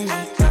them energy.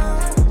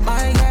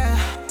 My girl,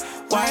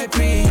 why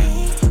pre?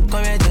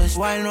 Come here, just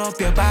wind up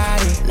your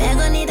body. Me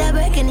gon' need a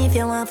breaking if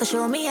you want to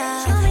show me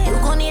out. You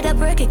gon' need a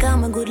break, it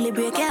come a goodly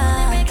break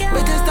out.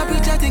 Better stop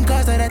it chatting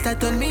cause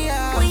that turn me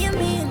on. What you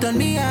mean? Turn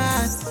me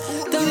on,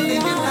 turn me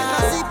on. Like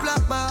a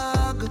Ziploc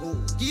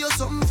bag. Give you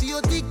something for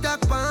your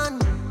tic-tac pan.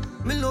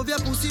 Me love your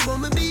pussy but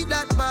me beat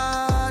that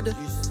bad.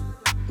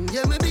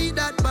 Yeah, me beat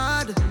that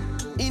bad.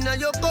 Inna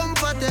you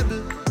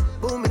comfortable,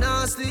 but me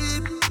not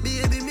sleep.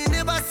 Baby, me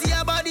never see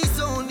a body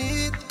so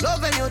neat.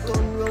 Love when you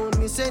turn round,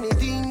 me send it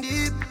in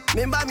deep.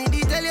 Remember me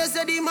did tell you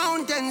say the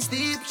mountain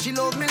steep. She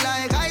love me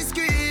like ice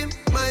cream,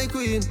 my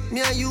queen.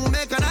 Me and you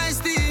make a nice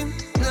team.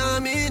 Nah, I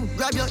mean,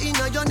 grab your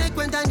inner your neck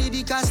when I need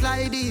the car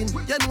slide in.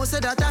 You know say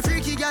that a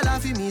freaky girl a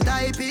fi me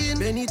type in.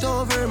 Bend it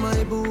over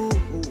my boo.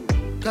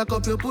 Cock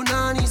up your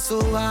punani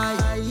so high.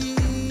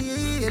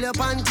 Tell your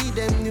panty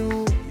them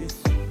new.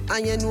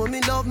 And you know me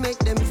love make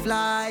them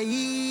fly.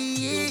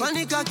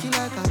 Funny cocky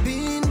like a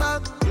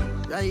beanbag.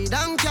 Ride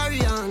and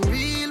carry on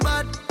real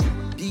bad.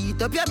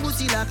 Beat up your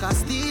pussy like a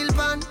steel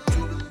pan.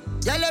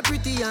 Y'all you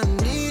pretty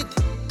and neat.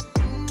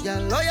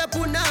 Y'all know you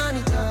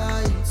punani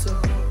tight so.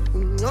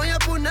 Know you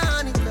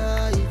punani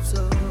tight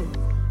so.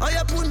 Oh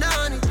you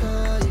punani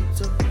tight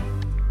so.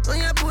 Oh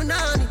you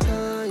punani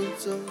tight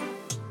so.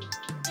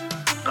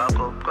 Cock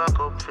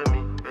up for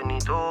me, bend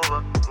it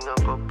over.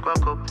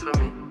 Cock up for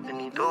me,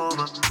 bend it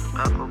over.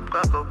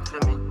 Cock up for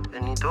me,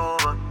 bend it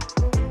over.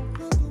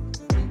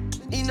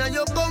 Inna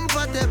you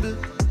comfortable,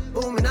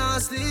 but me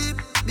not sleep.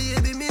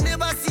 Baby, me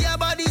never see a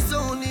body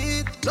so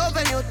neat. Love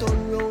when you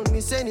turn round, me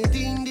send it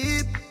in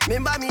deep.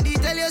 Remember me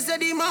did tell you say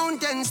the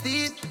mountain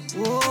steep.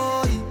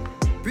 Whoa,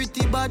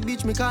 pretty bad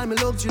bitch, me call me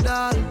luxury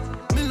doll.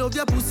 Me love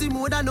your pussy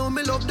more than how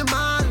me love the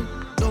man.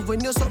 Love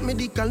when you suck me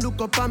dick and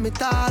look up on me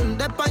tall.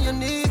 Dep on your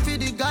knee for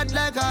the god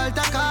like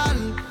altar call.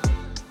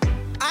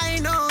 I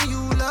know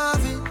you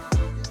love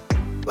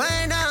it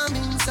when I'm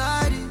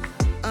inside it.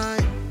 I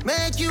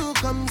make you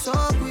come so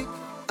quick.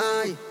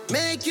 I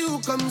make you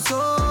come so.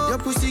 Your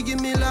pussy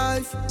give me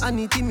life, and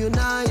it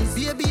immunize.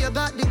 Baby, you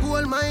got the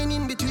gold mine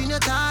in between your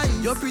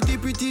thighs. You're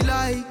pretty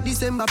like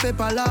December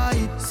pepper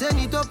light. Send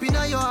it up in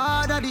your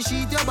heart, the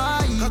sheet you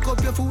buy. Cock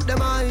up your foot, them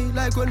high,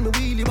 like when me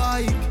wheelie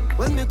bike.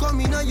 When me come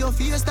in your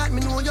face, that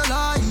me know you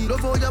lie. Love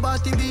how your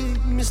body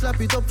big, me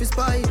slap it up for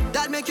spine.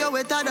 That make you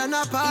wetter than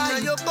a pie.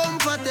 Inna you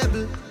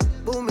comfortable,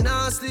 but me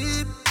not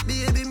sleep.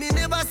 Baby, me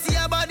never see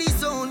a body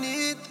so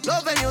neat.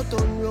 Love when you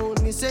turn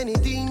round, me send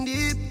it in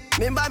deep.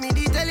 Remember me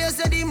did tell you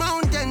say the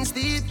mountain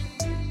steep.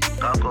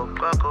 Cock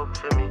up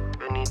for me,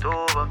 bend it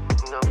over.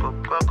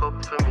 Cock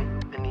up for me,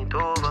 bend it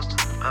over.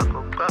 Cock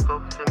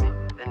up for me,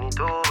 bend it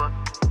over.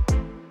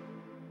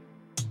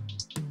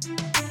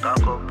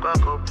 Cock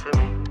up for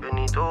me, bend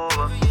it over.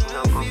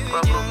 Cock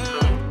up for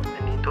me,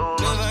 bend it over.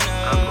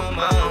 Cock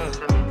up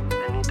for me,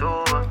 bend it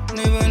over.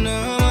 Never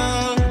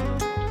know,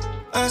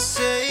 I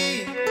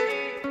say.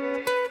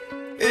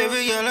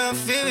 Every girl I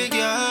feel it,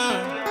 girl.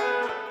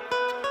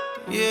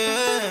 Yeah.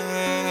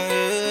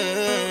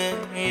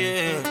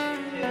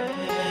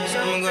 So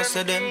I'm gonna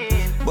say them.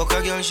 Buck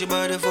a girl, she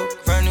body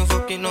fuck. Brand new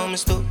fuck, you know me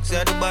stuck.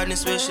 Say the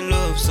badness where she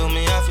love, so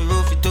me have to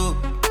roof it up.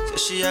 So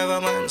she have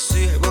a man,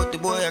 swear about the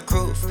boy a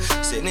crowd.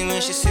 Say me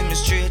when she see me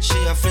straight, she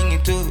a fling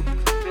it too.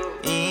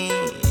 Me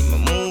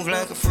move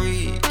like a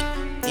freak.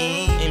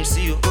 Him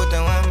see you put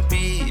on one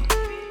beat.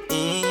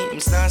 Him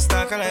start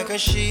stalking like a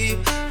sheep.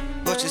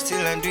 But you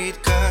still and do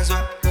it cause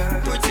what?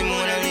 Pretty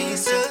Mona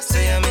Lisa,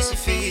 say I miss your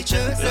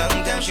feature.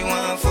 Long time she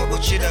want fuck,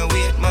 but she don't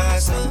wait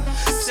myself.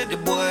 Said the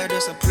boy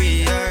does a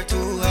pre-hard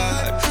too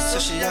hard, so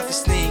she have to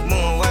sneak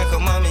more while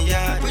come on me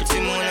yard. Pretty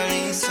Mona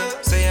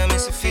Lisa, say I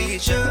miss your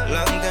feature.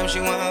 Long time she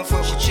want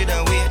fuck, but she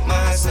don't wait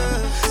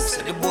myself.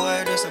 Said the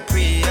boy does a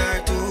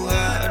pre-hard too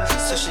hard,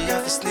 so she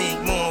have to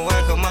sneak more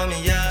while come on me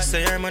yard.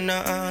 Say I'm an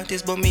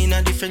artist, but me in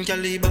a different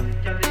caliber.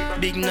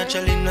 Big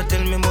naturally, no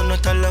tell me but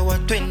not allow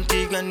what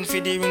 20 grand for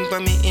the ring for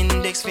me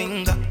index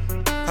finger.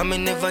 I may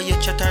never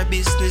yet chat our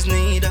business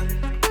neither.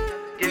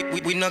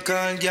 We no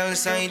call girl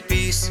side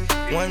piece.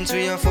 Once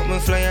we have up me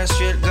fly her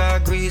straight go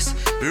grease.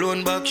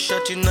 Blown back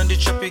shot in on the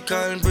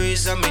tropical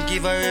breeze. I may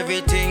give her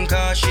everything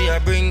cause she a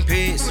bring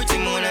peace. Pretty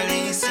Mona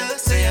Lisa,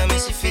 say I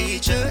miss your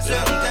features.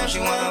 Long time she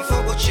want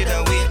fuck but she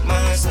don't wait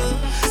myself.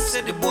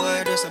 Said the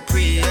boy does a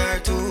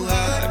pre-hard too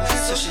hard,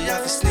 so she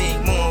have to sneak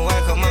more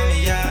while come on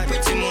me yard.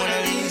 Pretty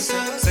Mona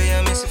Lisa, say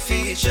I miss a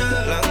feature.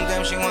 Long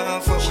time she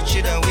want fuck but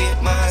she don't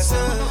wait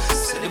myself.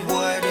 Said the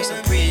boy does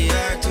a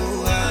pre-hard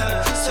too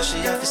hard, so she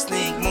have to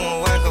sneak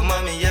more while come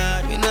on me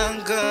yard. We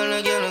not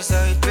gonna get no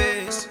side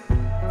face.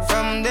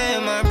 From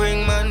them I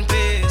bring man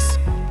peace.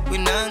 We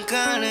not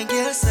gonna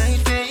get side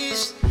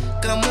face.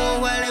 Come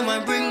on while them I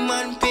bring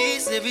man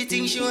peace.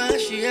 Everything she want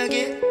she a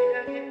get.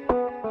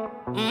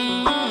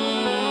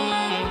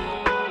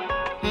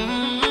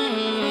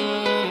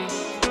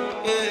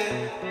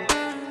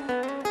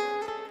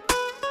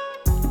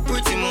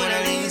 Pretty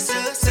Mona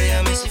Lisa, say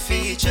I miss your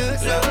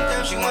features. Long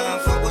time she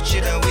want fuck but she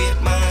don't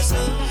wait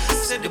myself.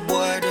 Said the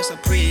boy does a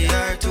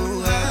pre-hard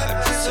too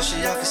hard, so she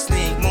have to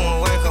sneak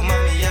more while come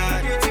on me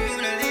yard. Pretty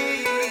Mona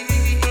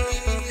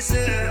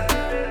Lisa.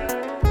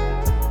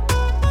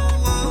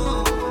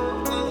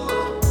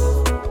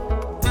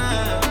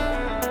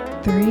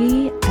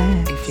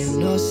 3X. If you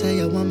know say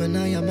your woman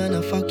or your man,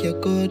 I fuck you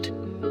good.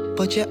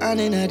 Put your hand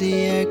in the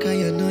air, cause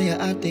you know you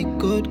have the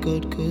good.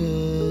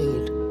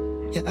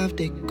 You have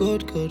the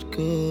good.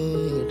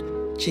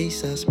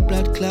 Jesus,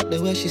 blood clap the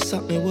way she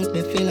suck me would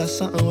me feel like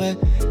something where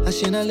I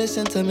shouldn't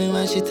listen to me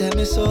when she tell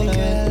me so. Girl,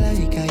 I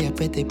like how your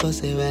pretty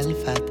pussy well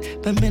fat,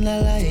 but me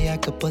not lie, I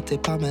could put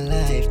it on my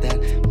life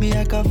that me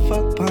I could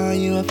fuck on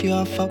you if you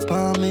a fuck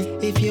on me.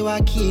 If you a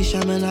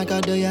Keisha, man I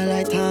could do you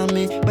like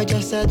Tommy, but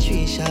just a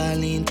Trisha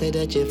lean to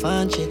the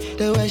Givenchy.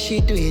 The way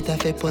she do it, I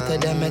feel put her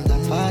them at the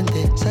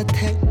party. So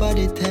take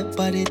body,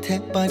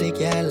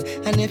 girl.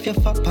 And if you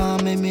fuck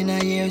on me, me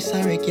not hear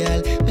sorry,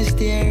 girl. Me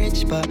stay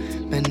rich, but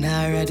me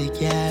not ready,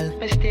 girl.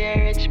 Me stay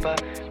rich,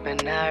 but me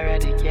not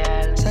ready,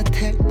 girl. So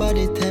take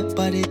body,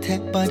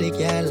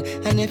 girl.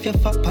 And if you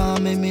fuck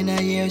on me, me not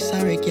hear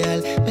sorry,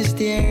 girl. Me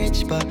stay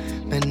rich, but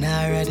me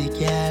not ready,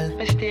 girl.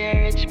 Me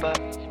stay rich, but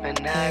me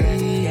not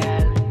ready,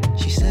 girl.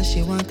 She says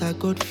she want a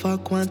good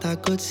fuck, want a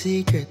good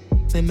secret.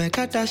 Me make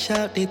her dash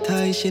out the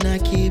toy, she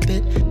not keep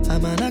it. A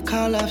man a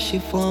call off she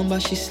phone,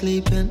 but she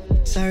sleeping.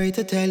 Sorry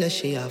to tell her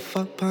she a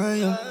fuck on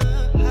you.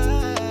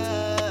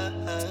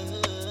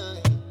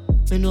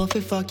 Me know if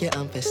you fuck you,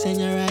 I'm for send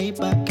you right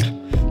back.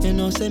 You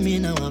know say me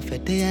now want for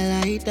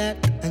day like that.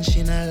 And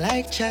she not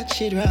like chat,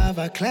 she'd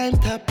rather climb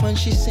top. When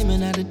she see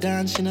me at the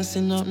dance, she not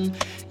see nothing.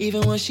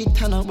 Even when she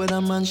turn up with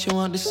a man, she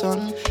want the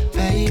sun.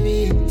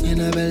 Baby, you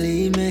not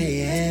believe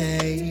me,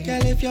 yeah.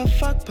 Girl, if you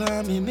fuck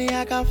on me, me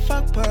I can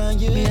fuck on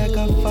you. Me I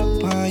can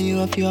fuck on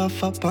you if you a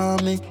fuck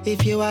on me.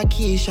 If you a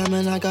Keisha,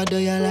 man I gotta do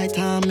you like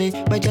Tommy.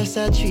 But just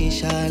a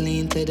Trisha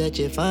lean to the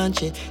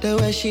Givenchy. The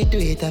way she do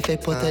it, I feel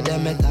put her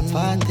them at the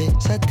party.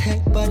 So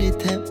take body,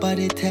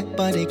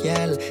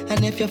 girl.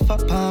 And if you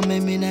fuck on me,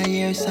 me not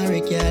hear sorry,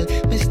 girl.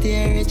 Me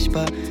stay rich,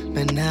 but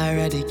me not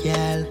ready,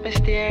 girl. Me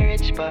stay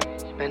rich, but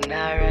me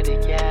not ready,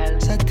 girl.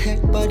 So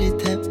take body,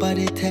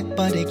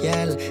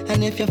 girl.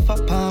 And if you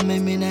fuck on me,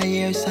 me not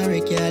hear sorry,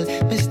 girl.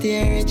 Me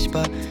stay rich,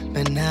 but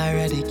me not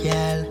ready,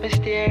 girl. Me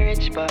stay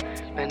rich, but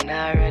me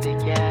not ready,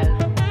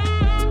 girl.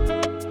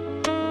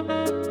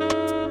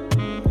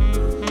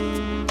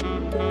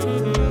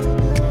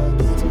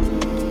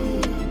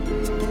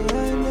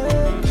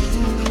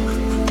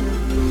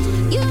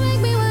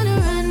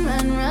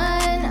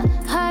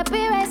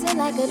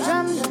 Like a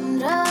drum,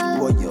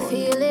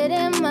 feel it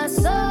in my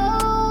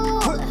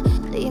soul,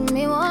 leave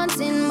me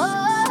wanting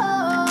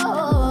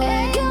more.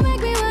 You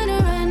make me wanna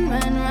run,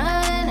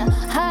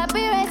 heart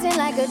be racing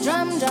like a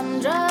drum, drum,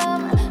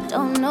 drum.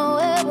 Don't know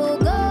where we'll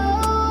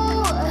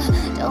go.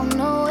 Don't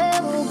know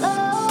where we'll go.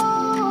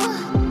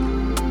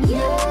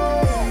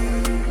 Yeah.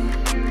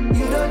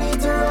 You don't need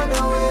to run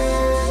away.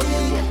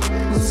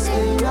 You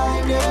stay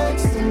right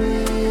next to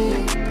me.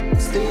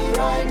 Stay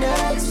right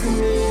next to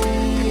me.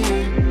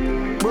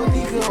 But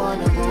if you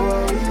wanna go,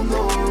 you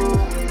go.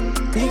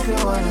 If you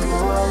wanna go,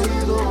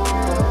 you go.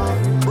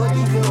 But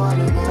if you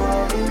wanna go,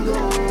 you go.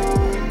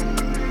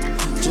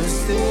 Just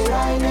stay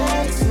right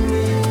next to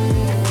me.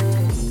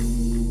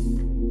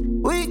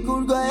 We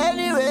could go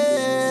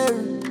anywhere.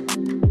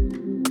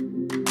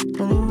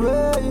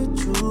 Anywhere you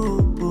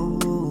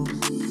choose.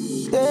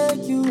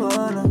 Take you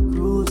on a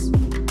cruise.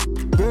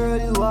 Girl,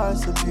 you are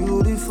so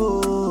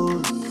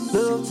beautiful.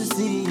 Love to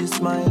see you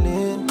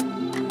smiling.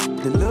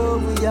 The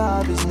love we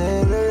have is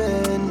never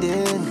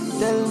ending.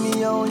 Tell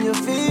me how you're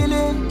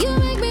feeling. You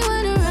make me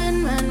wanna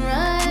run, run,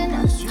 run.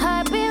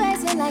 Heart be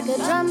racing like a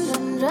drum,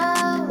 drum,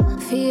 drum.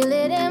 Feel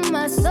it in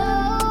my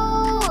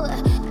soul.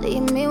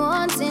 Leave me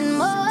wanting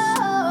more.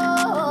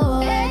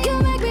 You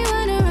make me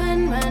wanna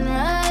run, run,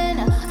 run.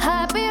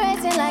 Heart be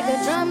racing like a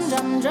drum,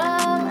 drum,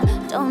 drum.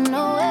 Don't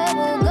know where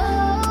we'll go.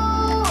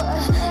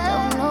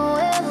 Don't know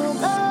where we'll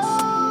go.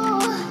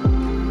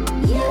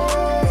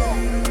 Yeah.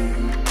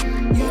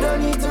 You don't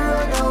need to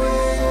run away.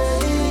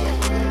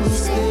 You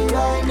stay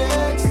right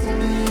next to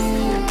me.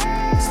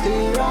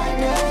 Stay right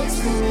next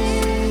to me.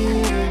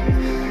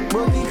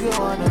 But if you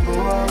wanna go,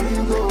 I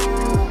will go.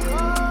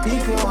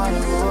 If you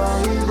wanna go, I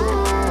will go.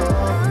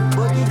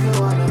 But if you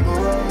wanna go,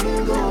 I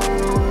will go.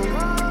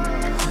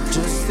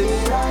 Just stay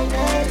right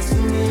next to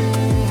me.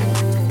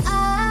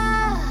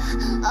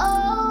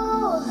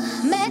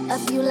 Met a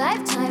few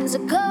lifetimes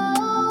ago.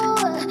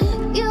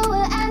 You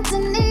were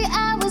Anthony,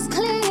 I was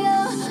Cleo.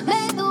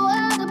 Made the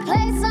world a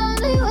place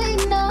only we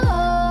know.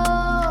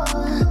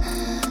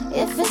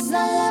 If it's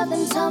not love,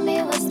 then tell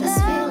me what's this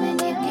feeling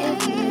you give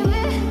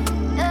me.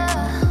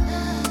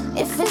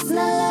 If it's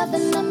not love,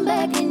 then I'm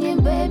begging you,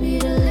 baby,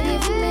 to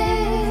leave me.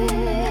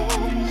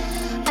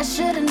 I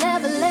should've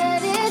never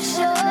let it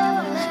show.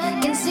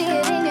 Can see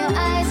it in your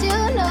eyes, you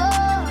know.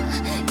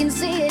 Can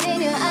see it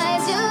in your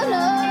eyes, you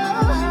know.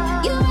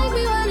 You make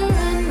me wanna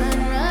run, run,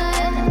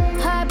 run.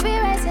 Heart be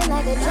racing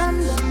like a drum,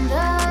 drum,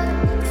 drum.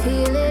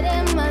 Feel it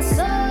in my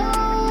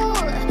soul.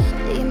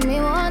 Leave me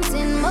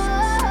wanting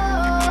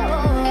more.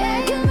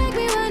 You make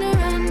me wanna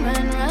run,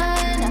 run,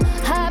 run.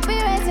 Heart be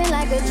racing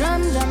like a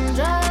drum, drum,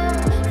 drum.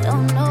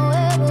 Don't know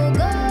where we'll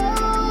go.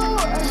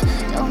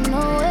 Don't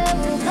know where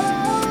we'll go.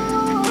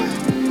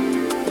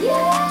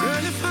 Yeah.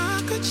 Girl, if I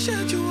could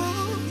shed you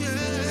all,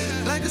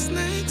 like a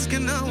snake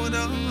skin out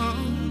of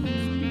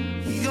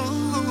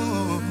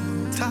you're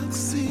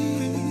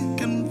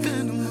toxic and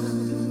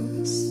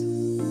venomous.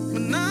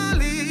 When I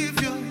leave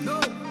you,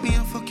 me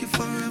I fuck you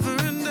forever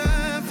and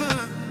ever.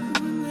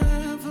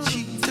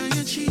 Cheat and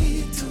you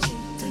cheat.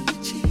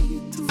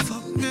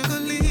 Fuck me, I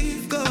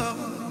leave, go.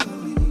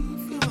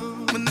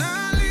 When I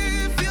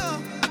leave you,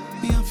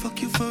 me I fuck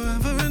you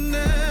forever and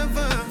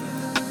ever.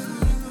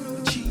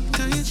 Cheat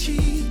and you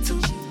cheat.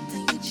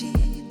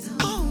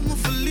 Oh, I'm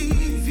for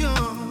leave you.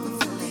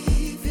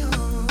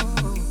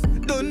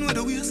 Done with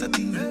the waste of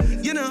thing.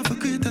 You know for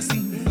create a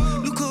scene.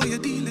 Look how you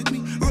deal with me.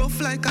 Rough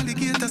like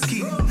alligator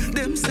skin.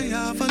 Them say I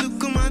have a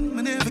look man,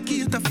 me never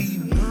cater for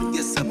you.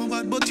 Yes, I'm a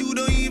bad, but you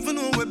don't even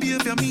know what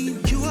behavior mean.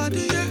 You are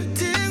the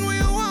thing where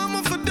you want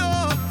me for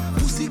door.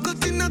 Pussy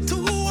cut in a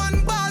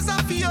 2-1 bars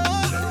of you.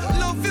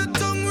 Love your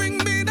tongue ring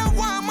me that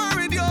want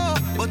married you.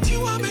 But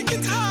you want make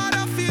it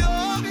harder for you. I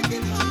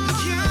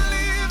can't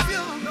leave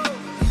you.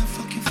 Yeah,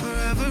 fuck you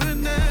forever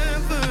and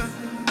ever.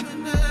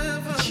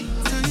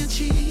 Cheat and you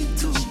cheat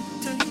too.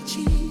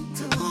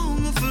 Oh,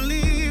 I'm for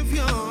leave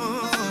you. I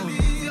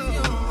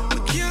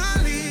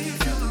can't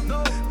leave you.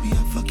 Me I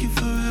fuck you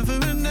forever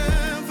and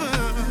ever.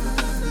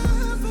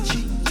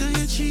 Cheat and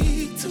you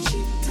cheat too.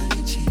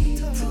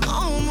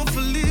 Oh, I'm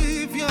for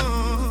leave you.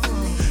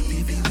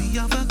 Baby, we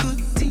have a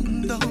good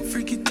thing, don't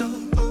freak it up.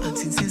 And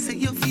since you say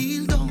you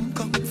feel down,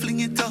 come fling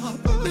it up.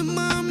 Me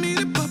mom need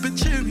a pop a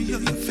cherry, oh,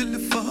 you fill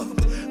it up.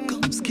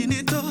 Come skin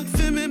it up,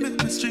 feel me,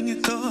 make me string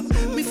it up.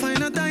 Me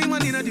find a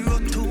diamond in the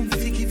road too,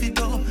 me give it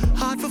up.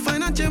 Hard for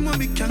find a gem when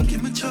we can't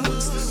give me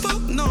trust.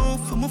 Fuck no,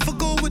 I'ma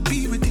fuck out with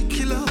be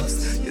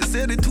ridiculous. You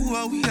said the two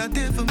are we are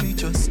there for me,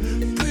 just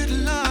pray the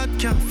Lord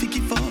can't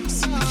forgive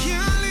us. I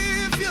can't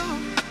leave you,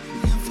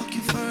 yeah, fuck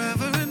you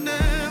forever and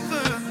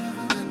ever.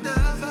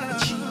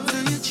 Cheat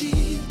and you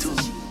cheat too.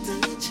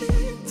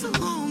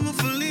 Oh, I'ma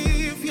for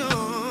leave you.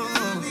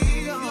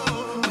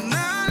 When I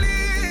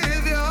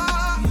leave you,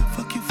 yeah,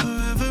 fuck you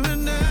forever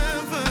and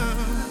ever.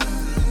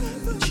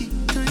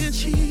 Cheat and you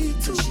cheat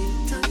too.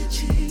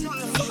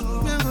 Fuck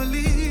me, I'll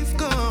leave,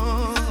 go.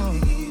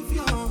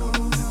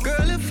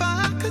 Girl, if I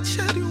could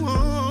shed you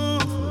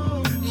off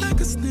like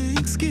a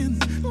snake skin,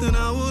 then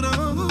I would.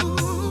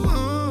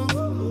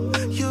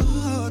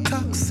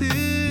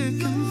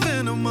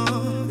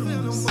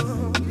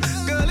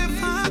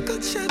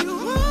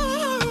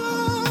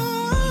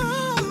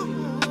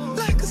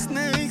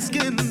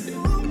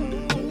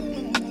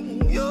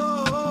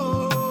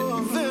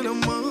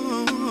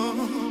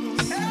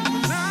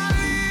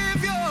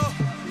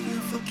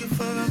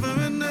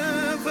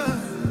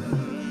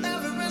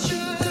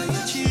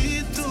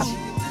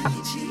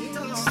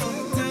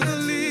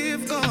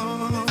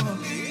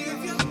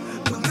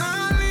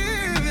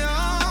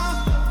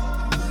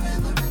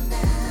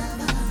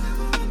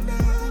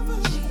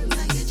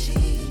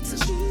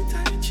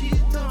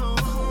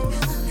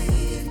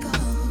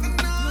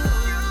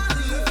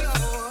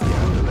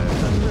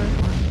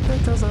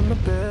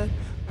 the bed.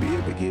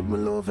 Baby, give me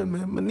love and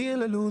make me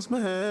nearly lose my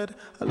head.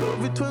 I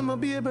love it when my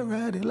baby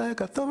ride it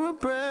like a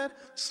thoroughbred.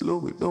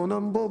 Slow it down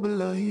and bubble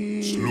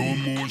like slow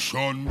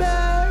motion.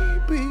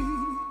 Baby,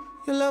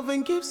 your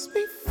loving gives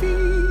me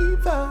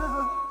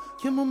fever.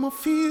 Your mama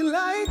feel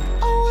like,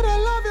 oh, would I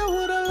love you,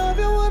 would I love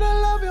you, would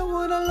I love you,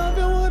 would I love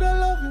you, would I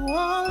love you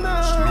all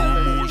night.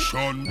 Slow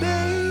motion.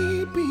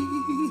 Baby,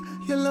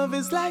 your love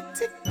is like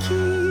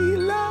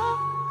tequila,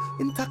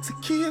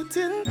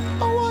 intoxicating.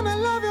 I wanna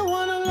love you,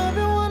 wanna love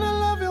you, wanna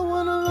love you,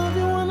 wanna love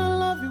you, wanna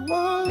love you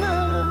all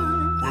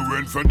night. We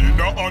went for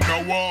dinner on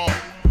the wall.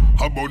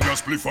 How about the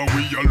spliff and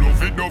we a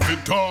love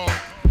it talk.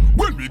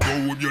 When we go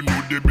home, you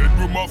know the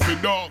bedroom of the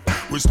dog.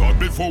 We start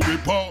before we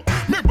pop.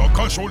 Me back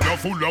and shoulder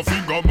full of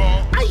finger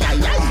mark. Aye,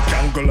 aye, aye.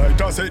 Jungle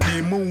light us set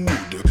the mood.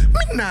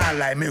 Me nah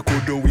lie, me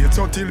could wait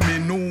until me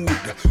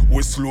nude.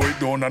 We slow it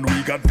down and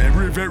we got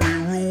very, very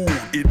rude.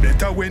 It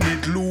better when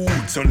it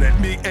lewd. So let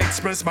me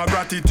express my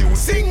gratitude.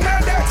 Sing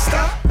my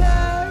Dexter.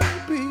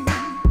 Baby,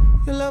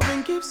 your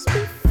loving gives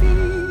me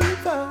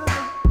fever.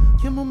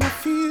 Your mama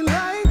feel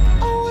like,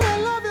 oh, would I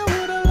love you,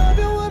 would I love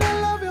you, would I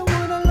love you,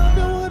 would I love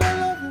you, would I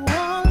love you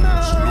all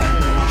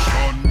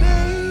night.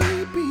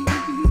 Baby,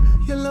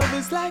 your love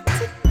is like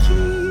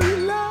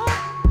tequila,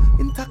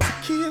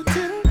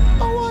 intoxicating.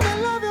 I wanna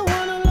love you,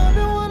 wanna love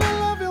you, wanna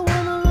love you,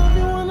 wanna love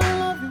you, wanna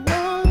love you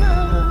all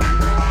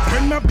night.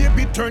 When my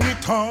baby turn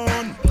it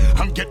on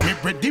and get me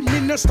ready, me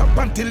no stop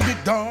until the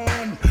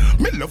dawn.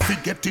 Me love to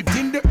get it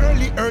in the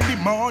early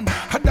morn.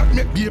 Had that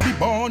make baby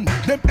born.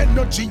 Them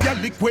energy a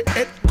liquid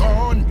head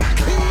gone.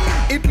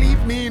 It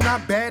leave me in a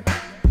bed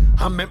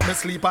and make me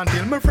sleep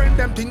until my friend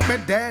them think me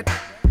dead.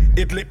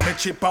 It lick me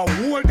chip a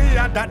whole day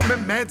and that me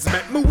meds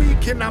make me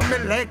weak in my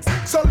legs.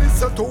 So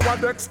listen to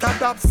what Dexter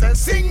Dab says.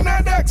 Sing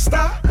na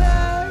Dexter.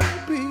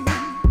 Baby,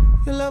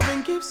 your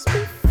loving gives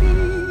me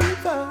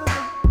fever.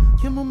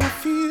 Your mama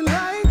feel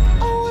like,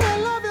 oh, would I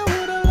love you,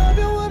 would I love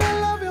you, would I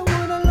love you,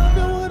 would I love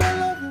you, would I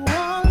love you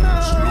all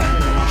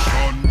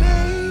night.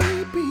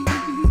 Baby,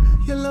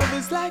 your love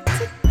is like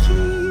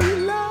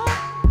tequila,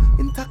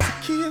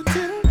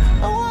 intoxicating.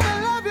 I wanna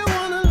love you,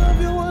 wanna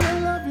love you, wanna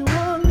love you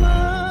all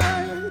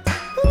night.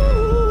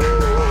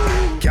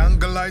 Ooh.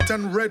 Candlelight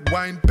and red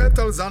wine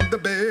petals on the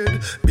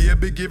bed.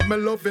 Baby, give me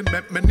love and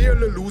make me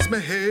nearly lose my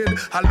head.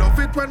 I love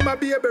it when my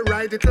baby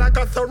ride it like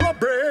a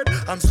thoroughbred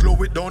and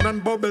slow it down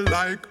and bubble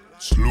like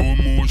slow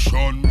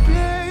motion.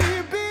 Yeah.